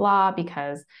 blah, blah, blah,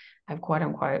 because I've quote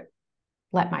unquote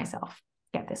let myself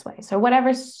get this way. So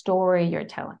whatever story you're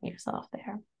telling yourself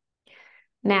there.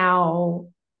 Now,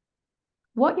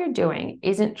 what you're doing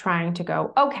isn't trying to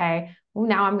go, okay, well,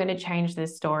 now I'm going to change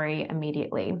this story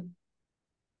immediately.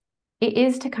 It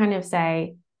is to kind of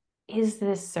say, is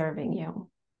this serving you?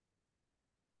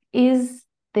 Is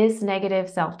this negative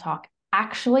self-talk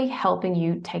actually helping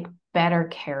you take better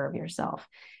care of yourself?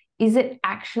 Is it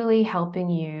actually helping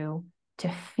you to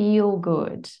feel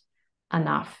good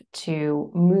enough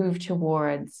to move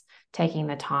towards taking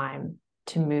the time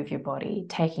to move your body,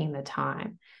 taking the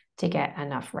time to get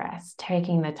enough rest,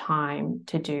 taking the time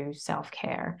to do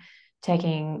self-care,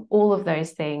 taking all of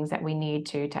those things that we need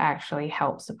to actually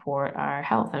help support our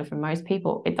health. And for most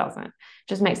people, it doesn't. It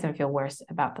just makes them feel worse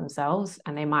about themselves.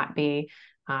 And they might be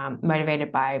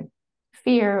motivated by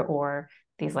fear or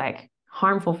these like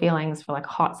harmful feelings for like a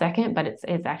hot second, but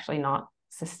it's actually not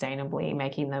sustainably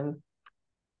making them,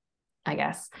 I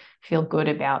guess, feel good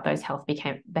about those health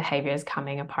behaviors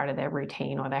coming a part of their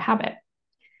routine or their habit.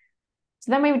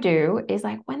 So then what we do is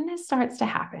like when this starts to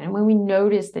happen, when we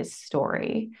notice this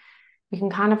story, we can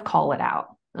kind of call it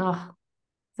out. Oh,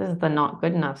 this is the not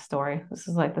good enough story. This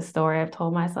is like the story I've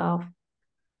told myself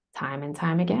time and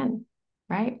time again,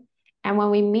 right? And when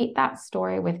we meet that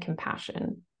story with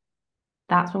compassion,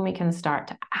 that's when we can start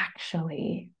to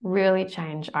actually really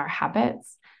change our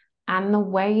habits and the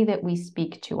way that we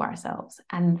speak to ourselves.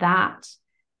 And that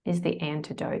is the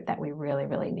antidote that we really,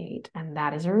 really need. And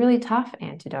that is a really tough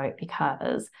antidote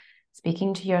because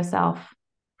speaking to yourself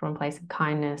from a place of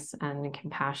kindness and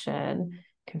compassion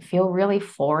can feel really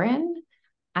foreign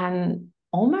and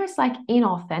almost like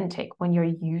inauthentic when you're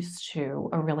used to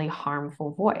a really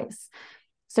harmful voice.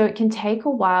 So it can take a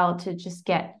while to just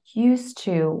get used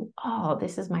to, oh,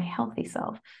 this is my healthy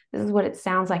self. This is what it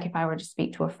sounds like if I were to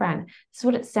speak to a friend. This is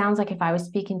what it sounds like if I was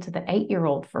speaking to the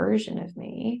 8-year-old version of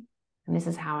me. And this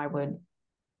is how I would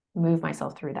move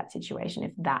myself through that situation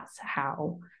if that's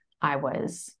how I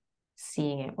was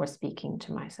seeing it or speaking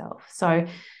to myself. So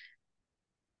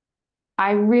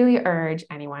I really urge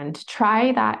anyone to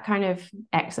try that kind of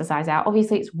exercise out.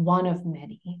 Obviously, it's one of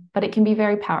many, but it can be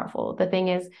very powerful. The thing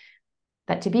is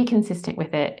that to be consistent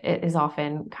with it, it is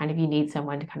often kind of you need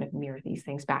someone to kind of mirror these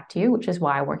things back to you, which is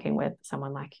why working with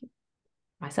someone like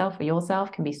myself or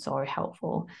yourself can be so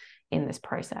helpful in this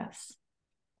process.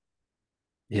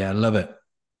 Yeah, I love it.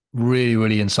 Really,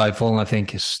 really insightful. And I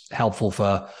think it's helpful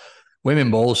for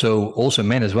women, but also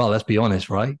men as well. Let's be honest,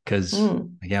 right? Because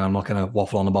again, I'm not going to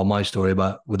waffle on about my story,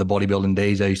 but with the bodybuilding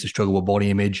days, I used to struggle with body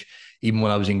image. Even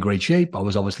when I was in great shape, I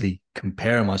was obviously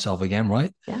comparing myself again,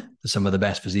 right? Yeah. To some of the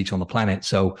best physiques on the planet.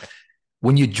 So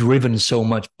when you're driven so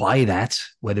much by that,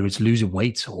 whether it's losing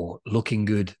weight or looking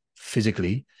good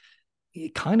physically,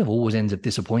 it kind of always ends up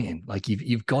disappointing. Like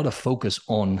you've got to focus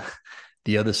on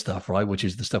the other stuff, right? Which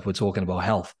is the stuff we're talking about,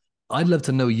 health. I'd love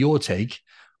to know your take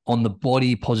on the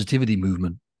body positivity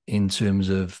movement in terms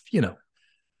of,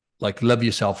 like love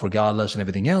yourself regardless and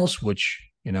everything else, which,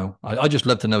 I just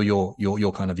love to know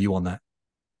your kind of view on that.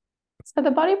 So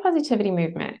the body positivity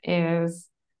movement is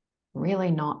really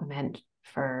not meant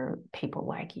for people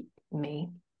like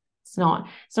me. It's not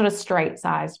a straight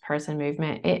sized person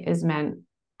movement. It is meant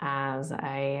as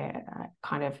a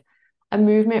kind of a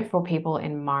movement for people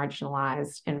in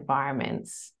marginalized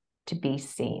environments to be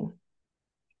seen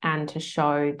and to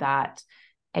show that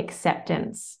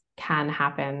acceptance can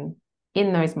happen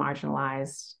in those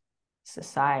marginalized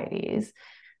societies.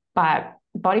 But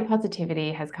body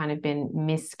positivity has kind of been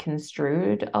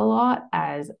misconstrued a lot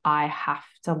as I have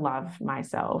to love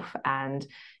myself. And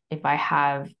if I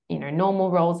have,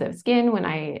 normal rolls of skin when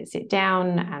I sit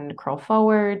down and crawl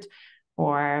forward,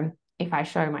 or if I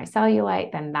show my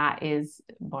cellulite, then that is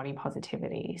body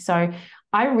positivity. So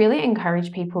I really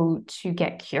encourage people to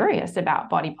get curious about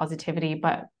body positivity,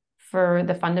 but for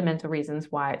the fundamental reasons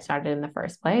why it started in the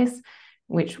first place,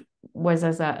 which was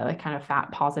as a kind of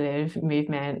fat positive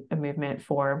movement, a movement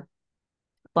for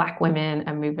Black women,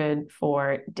 a movement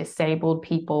for disabled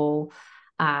people,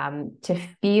 to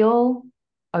feel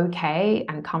okay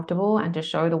and comfortable and to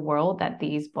show the world that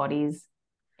these bodies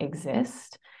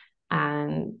exist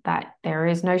and that there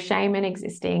is no shame in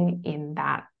existing in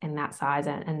that size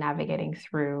and navigating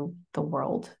through the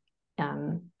world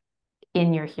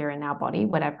in your here and now body,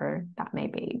 whatever that may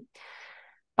be.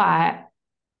 But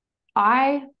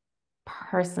I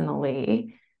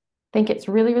personally think it's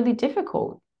really, really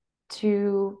difficult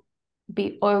to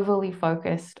be overly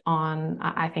focused on,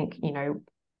 I think,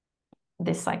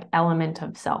 this like element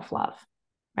of self-love,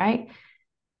 right?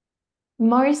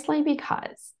 Mostly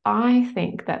because I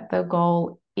think that the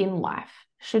goal in life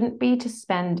shouldn't be to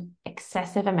spend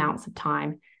excessive amounts of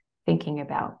time thinking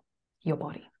about your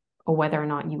body or whether or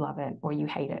not you love it or you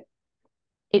hate it.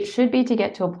 It should be to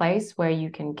get to a place where you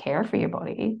can care for your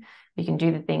body. You can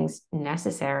do the things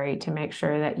necessary to make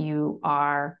sure that you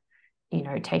are,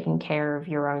 taking care of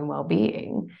your own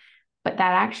well-being. But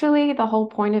that actually, the whole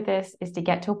point of this is to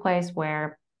get to a place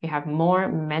where you have more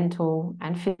mental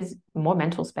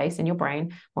space in your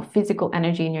brain, more physical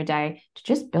energy in your day to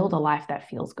just build a life that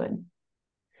feels good.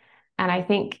 And I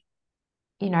think,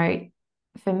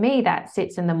 for me, that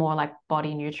sits in the more like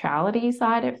body neutrality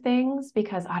side of things,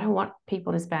 because I don't want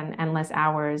people to spend endless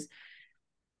hours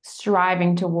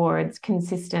striving towards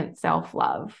consistent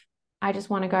self-love. I just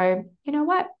want to go, you know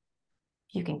what?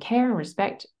 You can care and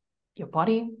respect your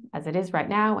body as it is right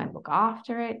now and look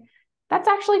after it. That's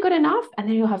actually good enough. And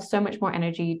then you'll have so much more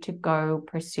energy to go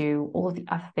pursue all of the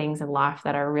other things in life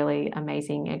that are really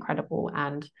amazing, incredible,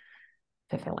 and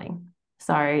fulfilling.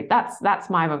 So that's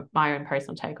my own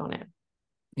personal take on it.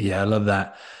 Yeah, I love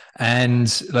that.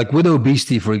 And like with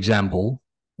obesity, for example,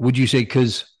 would you say,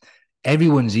 because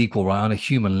everyone's equal, right? On a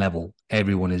human level,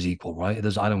 everyone is equal, right?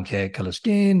 I don't care, color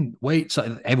skin, weight,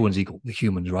 so everyone's equal, the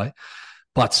humans, right?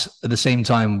 But at the same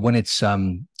time, when it's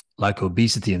like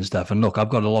obesity and stuff, and look, I've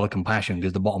got a lot of compassion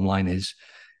because the bottom line is,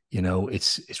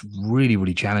 it's really,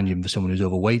 really challenging for someone who's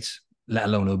overweight, let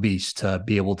alone obese, to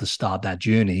be able to start that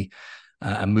journey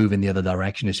and move in the other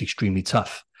direction. It's extremely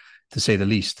tough, to say the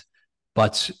least.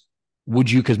 But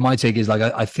would you, because my take is like,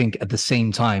 I think at the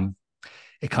same time,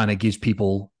 it kind of gives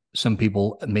some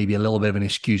people maybe a little bit of an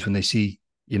excuse when they see,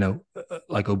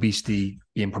 like obesity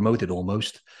being promoted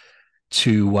almost,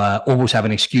 to almost have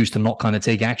an excuse to not kind of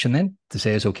take action, then to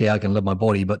say it's okay, I can love my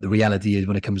body. But the reality is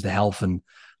when it comes to health and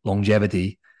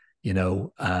longevity, you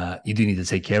do need to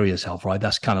take care of yourself, right?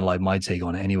 That's kind of like my take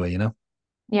on it anyway,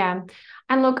 Yeah.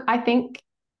 And look, I think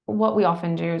what we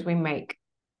often do is we make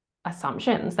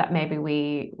assumptions that maybe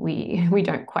we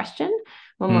don't question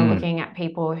when we're looking at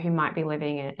people who might be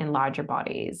living in larger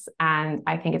bodies. And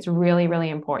I think it's really, really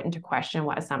important to question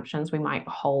what assumptions we might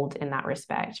hold in that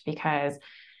respect, because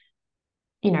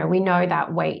we know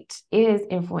that weight is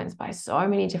influenced by so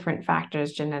many different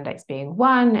factors, genetics being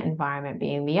one, environment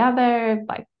being the other,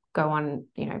 like go on,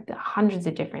 hundreds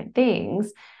of different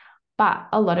things. But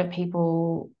a lot of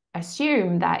people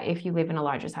assume that if you live in a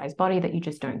larger size body, that you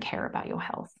just don't care about your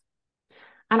health.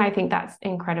 And I think that's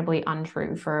incredibly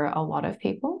untrue for a lot of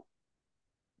people.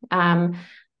 And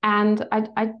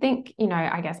I think,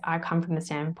 I guess I come from the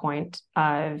standpoint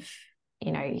of,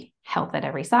 health at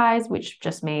every size, which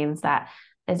just means that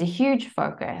there's a huge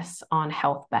focus on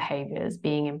health behaviors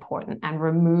being important and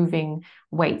removing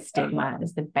weight stigma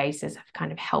as the basis of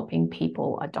kind of helping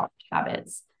people adopt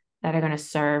habits that are going to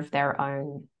serve their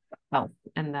own health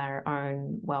and their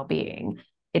own well-being.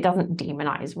 It doesn't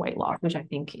demonize weight loss, which I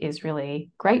think is really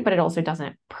great, but it also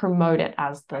doesn't promote it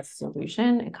as the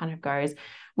solution. It kind of goes,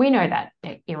 we know that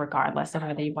irregardless of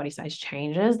whether your body size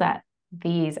changes, that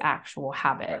these actual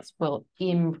habits will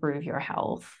improve your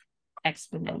health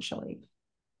exponentially.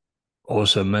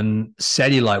 Awesome. And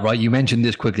cellulite, right? You mentioned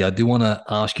this quickly. I do want to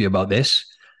ask you about this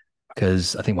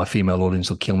because I think my female audience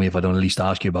will kill me if I don't at least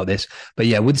ask you about this. But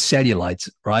yeah, with cellulite,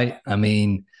 right? I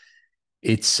mean,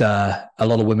 it's a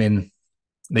lot of women,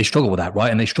 they struggle with that,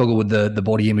 right? And they struggle with the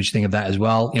body image thing of that as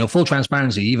well. Full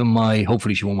transparency, even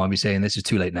hopefully she won't mind me saying this, is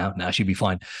too late now. Now she'll be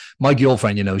fine. My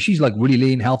girlfriend, she's like really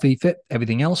lean, healthy, fit,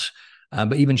 everything else.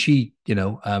 But even she,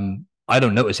 I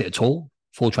don't notice it at all.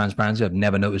 Full transparency, I've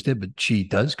never noticed it, but she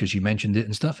does because she mentioned it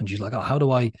and stuff. And she's like, oh, how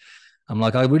do I? I'm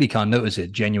like, I really can't notice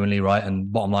it genuinely, right? And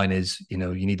bottom line is, you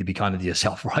need to be kind of to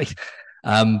yourself, right?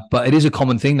 But it is a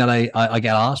common thing that I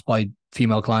get asked by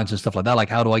female clients and stuff like that. Like,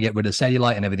 how do I get rid of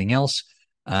cellulite and everything else?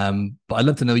 But I'd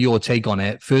love to know your take on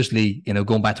it. Firstly,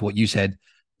 going back to what you said,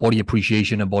 body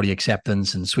appreciation and body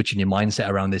acceptance and switching your mindset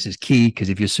around this is key, because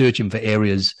if you're searching for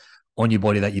areas on your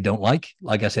body that you don't like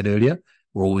I said earlier,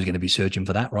 we're always going to be searching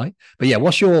for that, right? But yeah,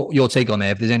 what's your take on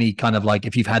it? If there's any kind of like,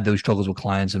 if you've had those struggles with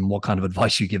clients and what kind of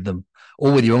advice you give them,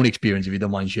 or with your own experience, if you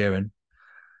don't mind sharing.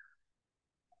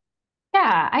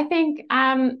 Yeah, I think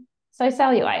so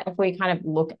cellulite, if we kind of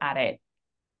look at it,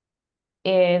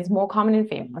 is more common in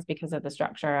females because of the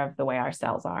structure of the way our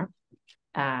cells are.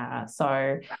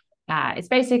 It's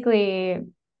basically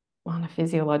on a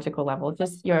physiological level,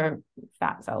 just your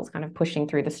fat cells kind of pushing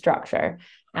through the structure.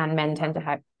 And men tend to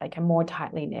have like a more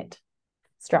tightly knit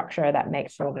structure that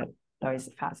makes sure that those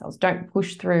fat cells don't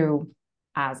push through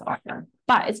as often.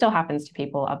 But it still happens to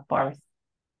people of both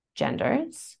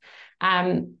genders.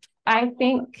 I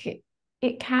think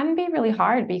it can be really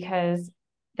hard because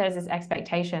there's this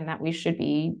expectation that we should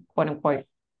be quote unquote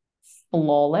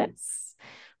flawless,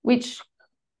 which,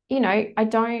 I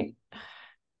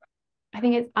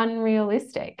think it's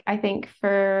unrealistic. I think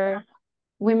for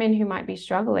women who might be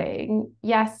struggling,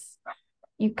 yes,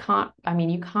 you can't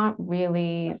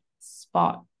really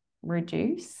spot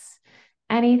reduce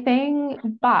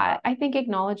anything, but I think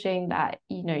acknowledging that,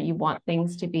 you want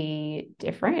things to be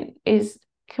different is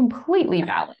completely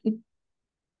valid.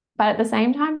 But at the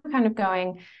same time, kind of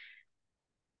going,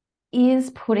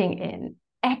 is putting in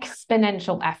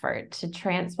exponential effort to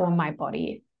transform my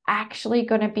body actually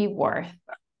going to be worth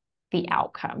the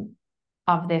outcome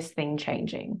of this thing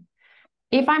changing?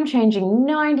 if I'm changing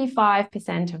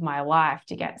 95% of my life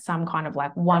to get some kind of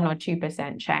like 1 or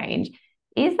 2% change,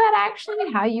 is that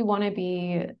actually how you want to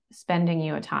be spending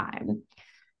your time?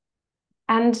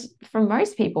 And for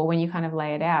most people, when you kind of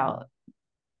lay it out,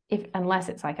 if unless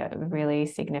it's like a really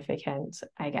significant,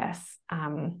 I guess,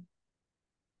 something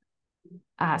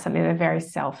they're very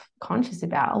self-conscious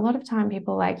about, a lot of time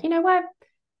people are like, you know what,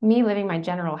 me living my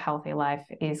general healthy life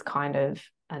is kind of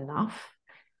enough.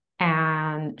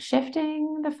 And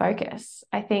shifting the focus,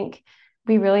 I think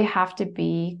we really have to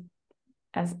be,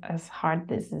 as hard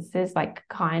this is, like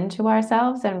kind to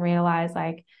ourselves and realize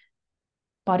like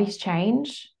bodies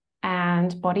change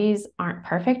and bodies aren't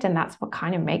perfect, and that's what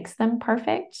kind of makes them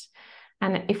perfect.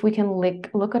 And if we can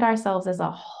look at ourselves as a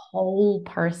whole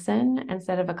person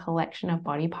instead of a collection of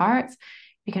body parts,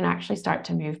 we can actually start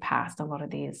to move past a lot of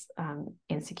these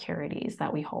insecurities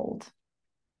that we hold.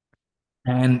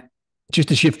 And just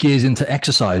to shift gears into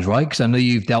exercise, right? Because I know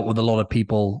you've dealt with a lot of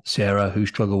people, Sarah, who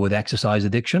struggle with exercise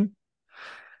addiction.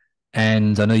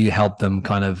 And I know you help them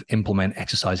kind of implement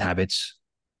exercise habits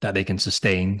that they can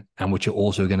sustain and which are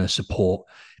also going to support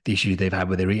the issues they've had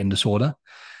with their eating disorder.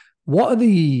 What are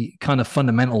the kind of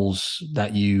fundamentals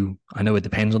that I know it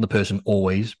depends on the person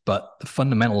always, but the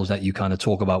fundamentals that you kind of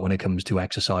talk about when it comes to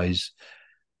exercise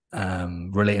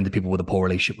relating to people with a poor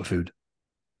relationship with food?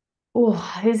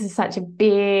 Oh, this is such a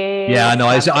Yeah, I big know.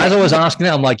 As I subject. was asking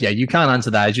it, I'm like, yeah, you can't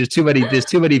answer that. It's just too many. There's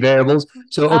too many variables.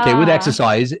 So, okay, with Ah,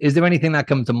 exercise, is there anything that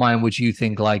comes to mind which you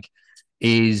think like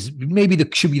is maybe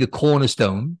should be the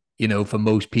cornerstone, for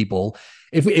most people?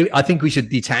 I think we should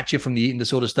detach it from the eating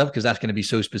disorder stuff because that's going to be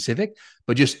so specific.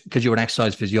 But just because you're an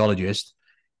exercise physiologist,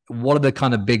 what are the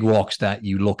kind of big rocks that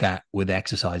you look at with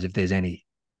exercise, if there's any?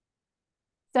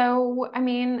 so, I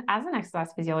mean, as an exercise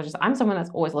physiologist, I'm someone that's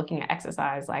always looking at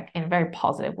exercise like in a very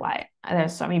positive light.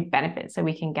 There's so many benefits that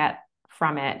we can get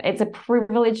from it. It's a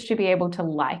privilege to be able to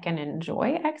like and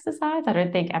enjoy exercise. I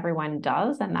don't think everyone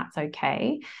does, and that's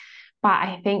okay. But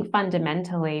I think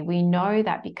fundamentally, we know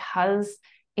that because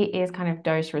it is kind of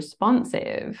dose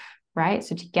responsive, right?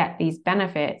 So to get these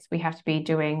benefits, we have to be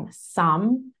doing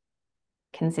some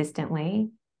consistently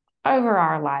over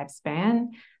our lifespan,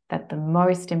 that the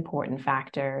most important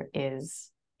factor is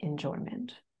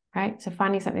enjoyment, right? So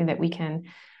finding something that we can,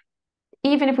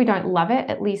 even if we don't love it,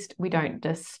 at least we don't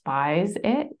despise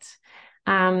it.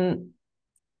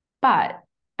 But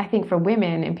I think for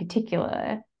women in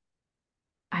particular,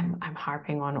 I'm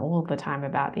harping on all the time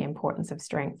about the importance of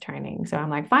strength training. So I'm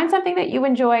like, find something that you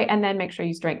enjoy and then make sure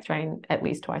you strength train at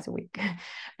least twice a week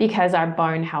because our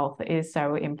bone health is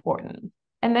so important.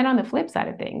 And then on the flip side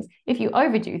of things, if you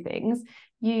overdo things,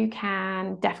 you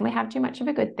can definitely have too much of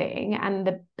a good thing, and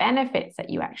the benefits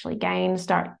that you actually gain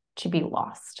start to be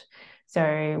lost.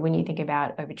 So when you think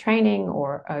about overtraining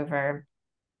or over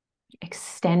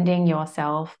extending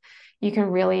yourself, you can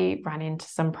really run into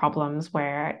some problems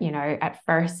where, at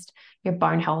first your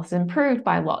bone health is improved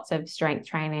by lots of strength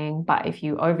training. But if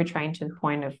you overtrain to the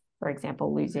point of, for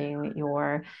example, losing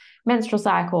your menstrual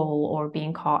cycle or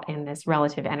being caught in this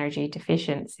relative energy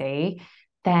deficiency,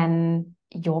 then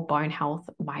your bone health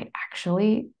might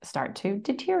actually start to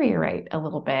deteriorate a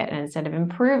little bit. And instead of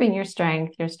improving your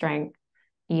strength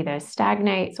either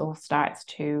stagnates or starts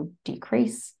to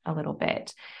decrease a little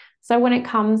bit. So when it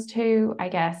comes to, I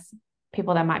guess,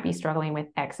 people that might be struggling with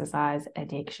exercise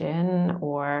addiction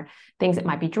or things that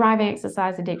might be driving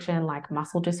exercise addiction, like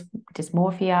muscle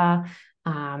dysmorphia,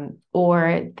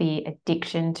 or the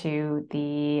addiction to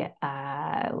the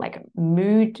like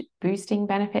mood boosting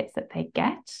benefits that they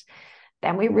get,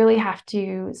 then we really have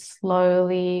to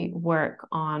slowly work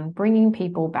on bringing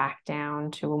people back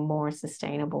down to a more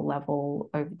sustainable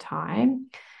level over time.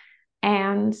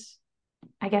 And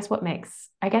I guess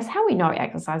how we know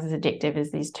exercise is addictive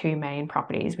is these two main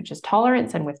properties, which is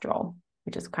tolerance and withdrawal,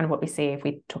 which is kind of what we see if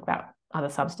we talk about other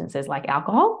substances like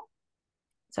alcohol.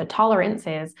 So tolerance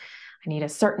is I need a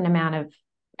certain amount of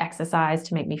exercise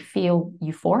to make me feel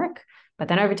euphoric, but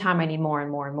then over time I need more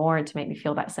and more and more to make me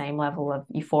feel that same level of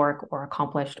euphoric or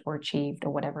accomplished or achieved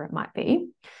or whatever it might be.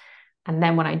 And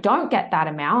then when I don't get that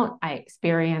amount, I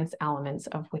experience elements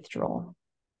of withdrawal.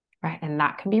 Right. And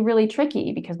that can be really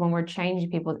tricky because when we're changing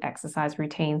people's exercise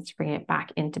routines to bring it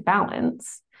back into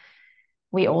balance,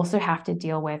 we also have to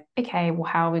deal with, okay,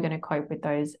 well, how are we going to cope with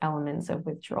those elements of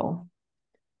withdrawal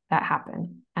that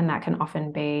happen? And that can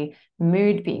often be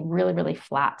mood being really, really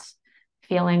flat,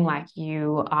 feeling like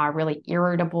you are really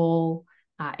irritable.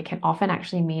 It can often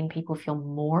actually mean people feel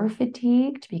more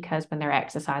fatigued because when they're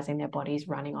exercising, their body's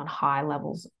running on high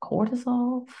levels of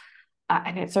cortisol.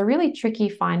 and it's a really tricky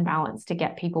fine balance to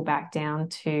get people back down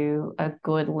to a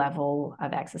good level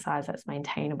of exercise that's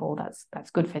maintainable,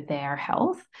 that's good for their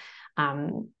health.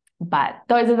 But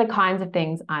those are the kinds of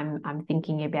things I'm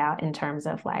thinking about in terms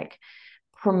of like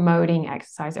promoting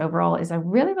exercise overall is a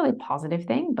really, really positive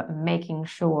thing, but making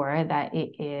sure that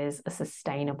it is a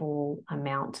sustainable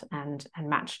amount and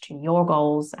matched to your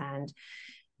goals and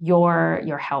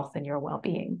your health and your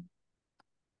well-being.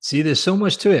 See, there's so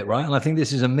much to it, right? And I think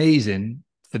this is amazing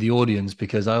for the audience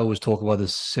because I always talk about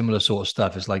this similar sort of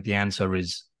stuff. It's like the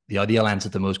ideal answer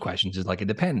to most questions is like, it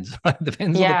depends, right? It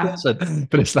depends on the Yeah. person.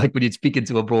 But it's like when you're speaking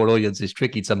to a broad audience, it's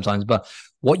tricky sometimes. But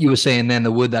what you were saying then,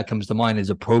 the word that comes to mind is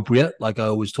appropriate. Like I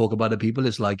always talk about to people,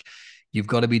 it's like, you've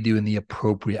got to be doing the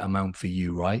appropriate amount for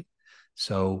you, right?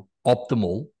 So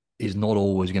optimal is not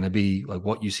always going to be like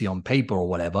what you see on paper or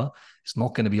whatever. It's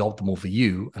not going to be optimal for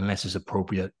you unless it's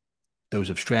appropriate dose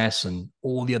of stress and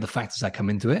all the other factors that come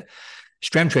into it.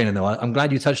 Strength training, though, I'm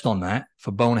glad you touched on that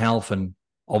for bone health and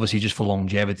obviously just for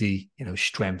longevity.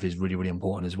 Strength is really, really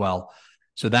important as well.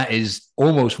 So that is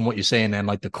almost from what you're saying then,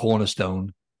 like the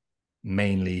cornerstone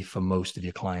mainly for most of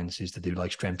your clients is to do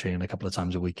like strength training a couple of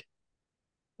times a week.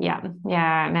 Yeah.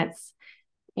 Yeah. And it's,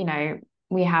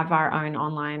 we have our own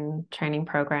online training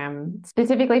program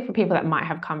specifically for people that might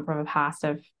have come from a past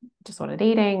of disordered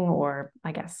eating or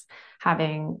I guess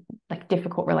having like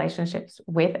difficult relationships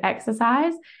with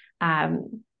exercise.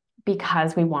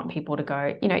 Because we want people to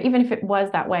go, even if it was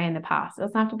that way in the past, it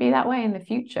doesn't have to be that way in the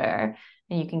future.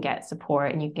 And you can get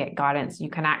support and you get guidance.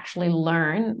 You can actually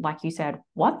learn, like you said,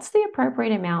 what's the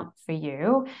appropriate amount for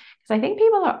you? Because I think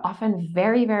people are often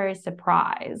very, very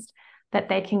surprised that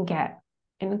they can get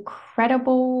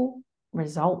incredible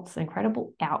results,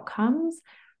 incredible outcomes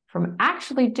from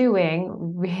actually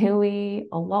doing really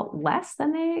a lot less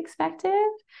than they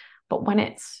expected. But when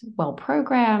it's well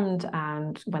programmed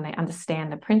and when they understand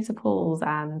the principles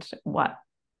and what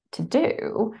to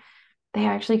do, they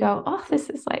actually go, oh, this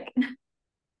is like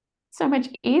so much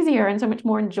easier and so much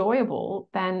more enjoyable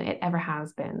than it ever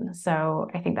has been. So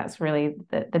I think that's really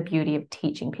the beauty of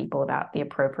teaching people about the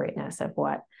appropriateness of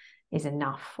what is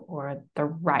enough or the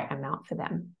right amount for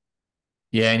them.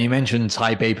 Yeah. And you mentioned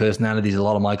type A personalities. A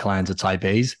lot of my clients are type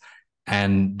A's.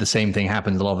 And the same thing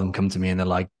happens. A lot of them come to me and they're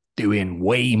like doing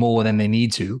way more than they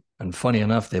need to. And funny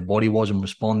enough, their body wasn't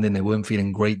responding. They weren't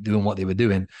feeling great doing what they were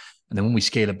doing. And then when we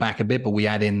scale it back a bit, but we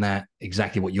add in that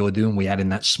exactly what you're doing, we add in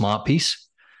that smart piece,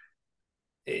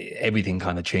 everything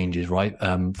kind of changes, right?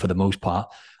 For the most part.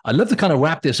 I'd love to kind of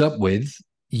wrap this up with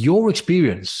your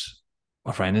experience,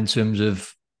 my friend, in terms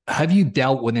of have you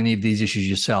dealt with any of these issues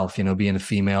yourself, being a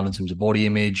female in terms of body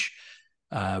image,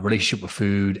 relationship with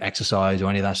food, exercise, or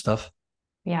any of that stuff?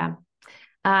 Yeah.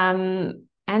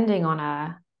 Ending on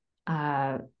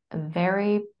a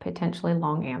very potentially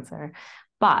long answer,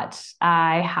 but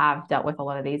I have dealt with a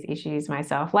lot of these issues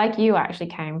myself. Like you, I actually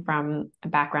came from a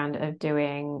background of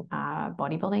doing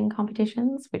bodybuilding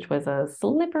competitions, which was a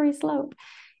slippery slope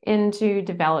into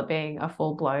developing a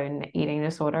full-blown eating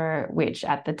disorder, which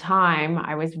at the time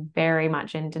I was very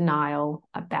much in denial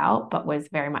about, but was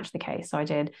very much the case. So I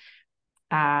did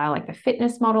like the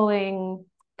fitness modeling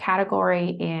category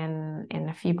in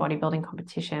a few bodybuilding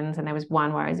competitions, and there was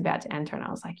one where I was about to enter and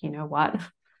I was like, you know what,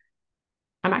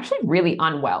 I'm actually really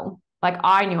unwell. Like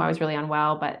I knew I was really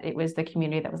unwell, but it was the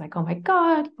community that was like, oh my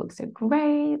god, you look so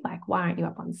great, like why aren't you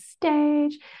up on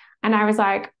stage? And I was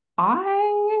like,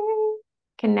 I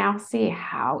can now see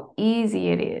how easy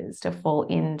it is to fall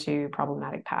into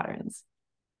problematic patterns.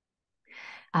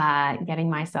 Getting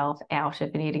myself out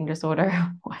of an eating disorder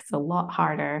was a lot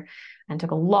harder and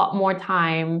took a lot more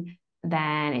time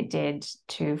than it did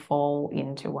to fall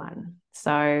into one.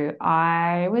 So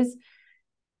I was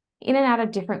in and out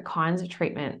of different kinds of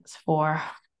treatments for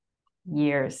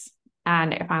years.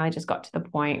 And it finally just got to the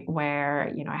point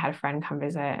where, I had a friend come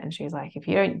visit and she was like, if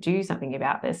you don't do something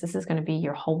about this, this is going to be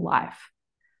your whole life.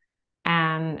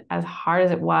 And as hard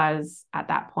as it was at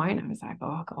that point, I was like,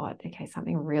 oh God, okay,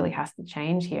 something really has to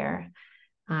change here.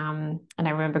 And I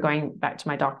remember going back to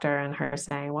my doctor and her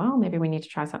saying, well, maybe we need to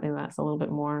try something that's a little bit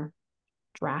more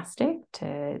drastic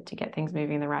to get things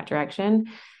moving in the right direction.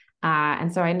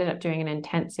 And so I ended up doing an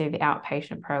intensive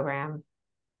outpatient program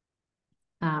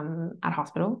at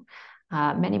hospital,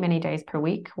 many, many days per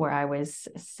week, where I was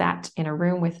sat in a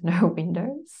room with no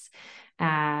windows,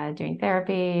 doing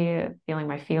therapy, feeling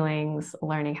my feelings,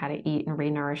 learning how to eat and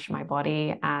re-nourish my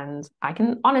body. And I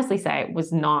can honestly say it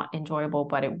was not enjoyable,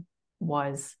 but it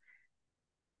was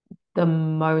the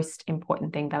most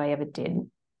important thing that I ever did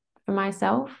for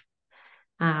myself.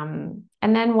 And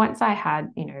then once I had,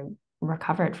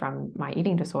 recovered from my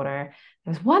eating disorder,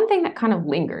 there was one thing that kind of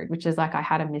lingered, which is like I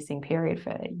had a missing period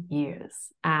for years.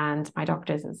 And my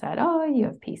doctors had said, oh, you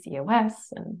have PCOS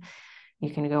and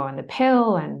you can go on the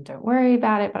pill and don't worry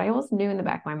about it. But I also knew in the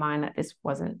back of my mind that this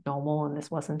wasn't normal and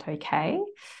this wasn't okay.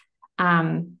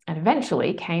 And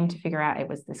eventually came to figure out it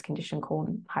was this condition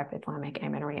called hypothalamic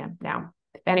amenorrhea. Now,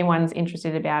 if anyone's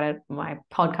interested about it, my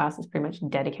podcast is pretty much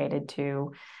dedicated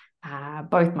to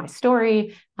both my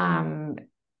story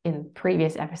in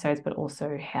previous episodes, but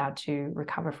also how to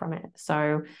recover from it.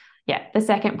 So yeah, the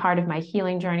second part of my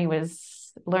healing journey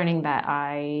was learning that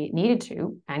I needed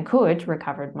to and could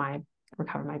recover my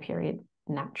period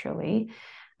naturally.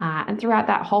 And throughout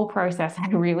that whole process, I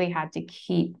really had to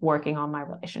keep working on my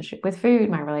relationship with food,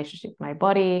 my relationship with my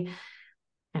body,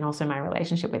 and also my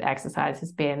relationship with exercise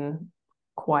has been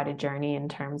quite a journey in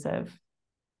terms of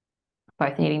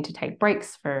both needing to take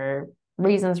breaks for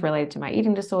reasons related to my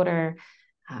eating disorder,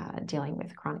 dealing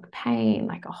with chronic pain,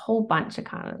 like a whole bunch of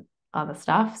kind of other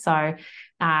stuff. So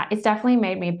it's definitely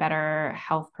made me a better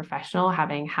health professional,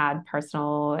 having had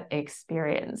personal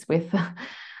experience with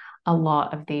a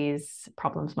lot of these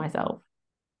problems myself.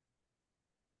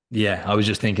 Yeah, I was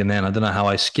just thinking then, I don't know how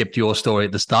I skipped your story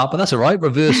at the start, but that's all right.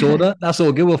 Reverse order. That's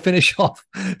all good. We'll finish off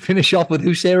with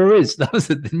who Sarah is. That was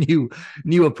the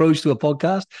new approach to a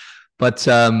podcast. But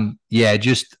yeah,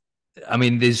 just I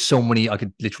mean, there's so many, I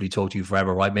could literally talk to you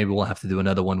forever, right? Maybe we'll have to do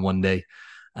another one day.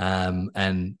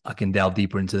 And I can delve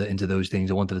deeper into those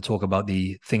things. I wanted to talk about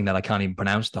the thing that I can't even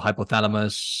pronounce, the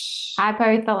hypothalamus.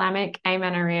 Hypothalamic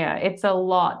amenorrhea. It's a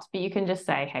lot, but you can just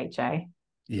say HA.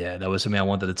 Yeah, that was something I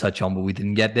wanted to touch on, but we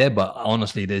didn't get there. But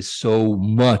honestly, there's so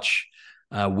much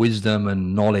wisdom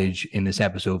and knowledge in this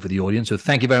episode for the audience. So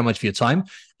thank you very much for your time.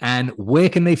 And where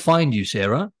can they find you,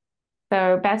 Sarah?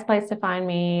 So best place to find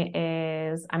me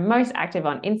is I'm most active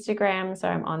on Instagram. So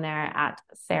I'm on there at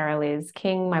Sarah Liz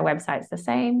King. My website's the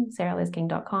same,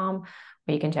 sarahlizking.com,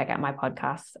 where you can check out my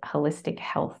podcast, Holistic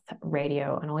Health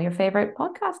Radio, on all your favorite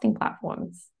podcasting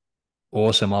platforms.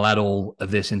 Awesome. I'll add all of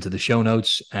this into the show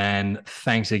notes. And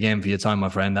thanks again for your time, my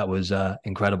friend. That was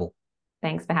incredible.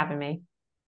 Thanks for having me.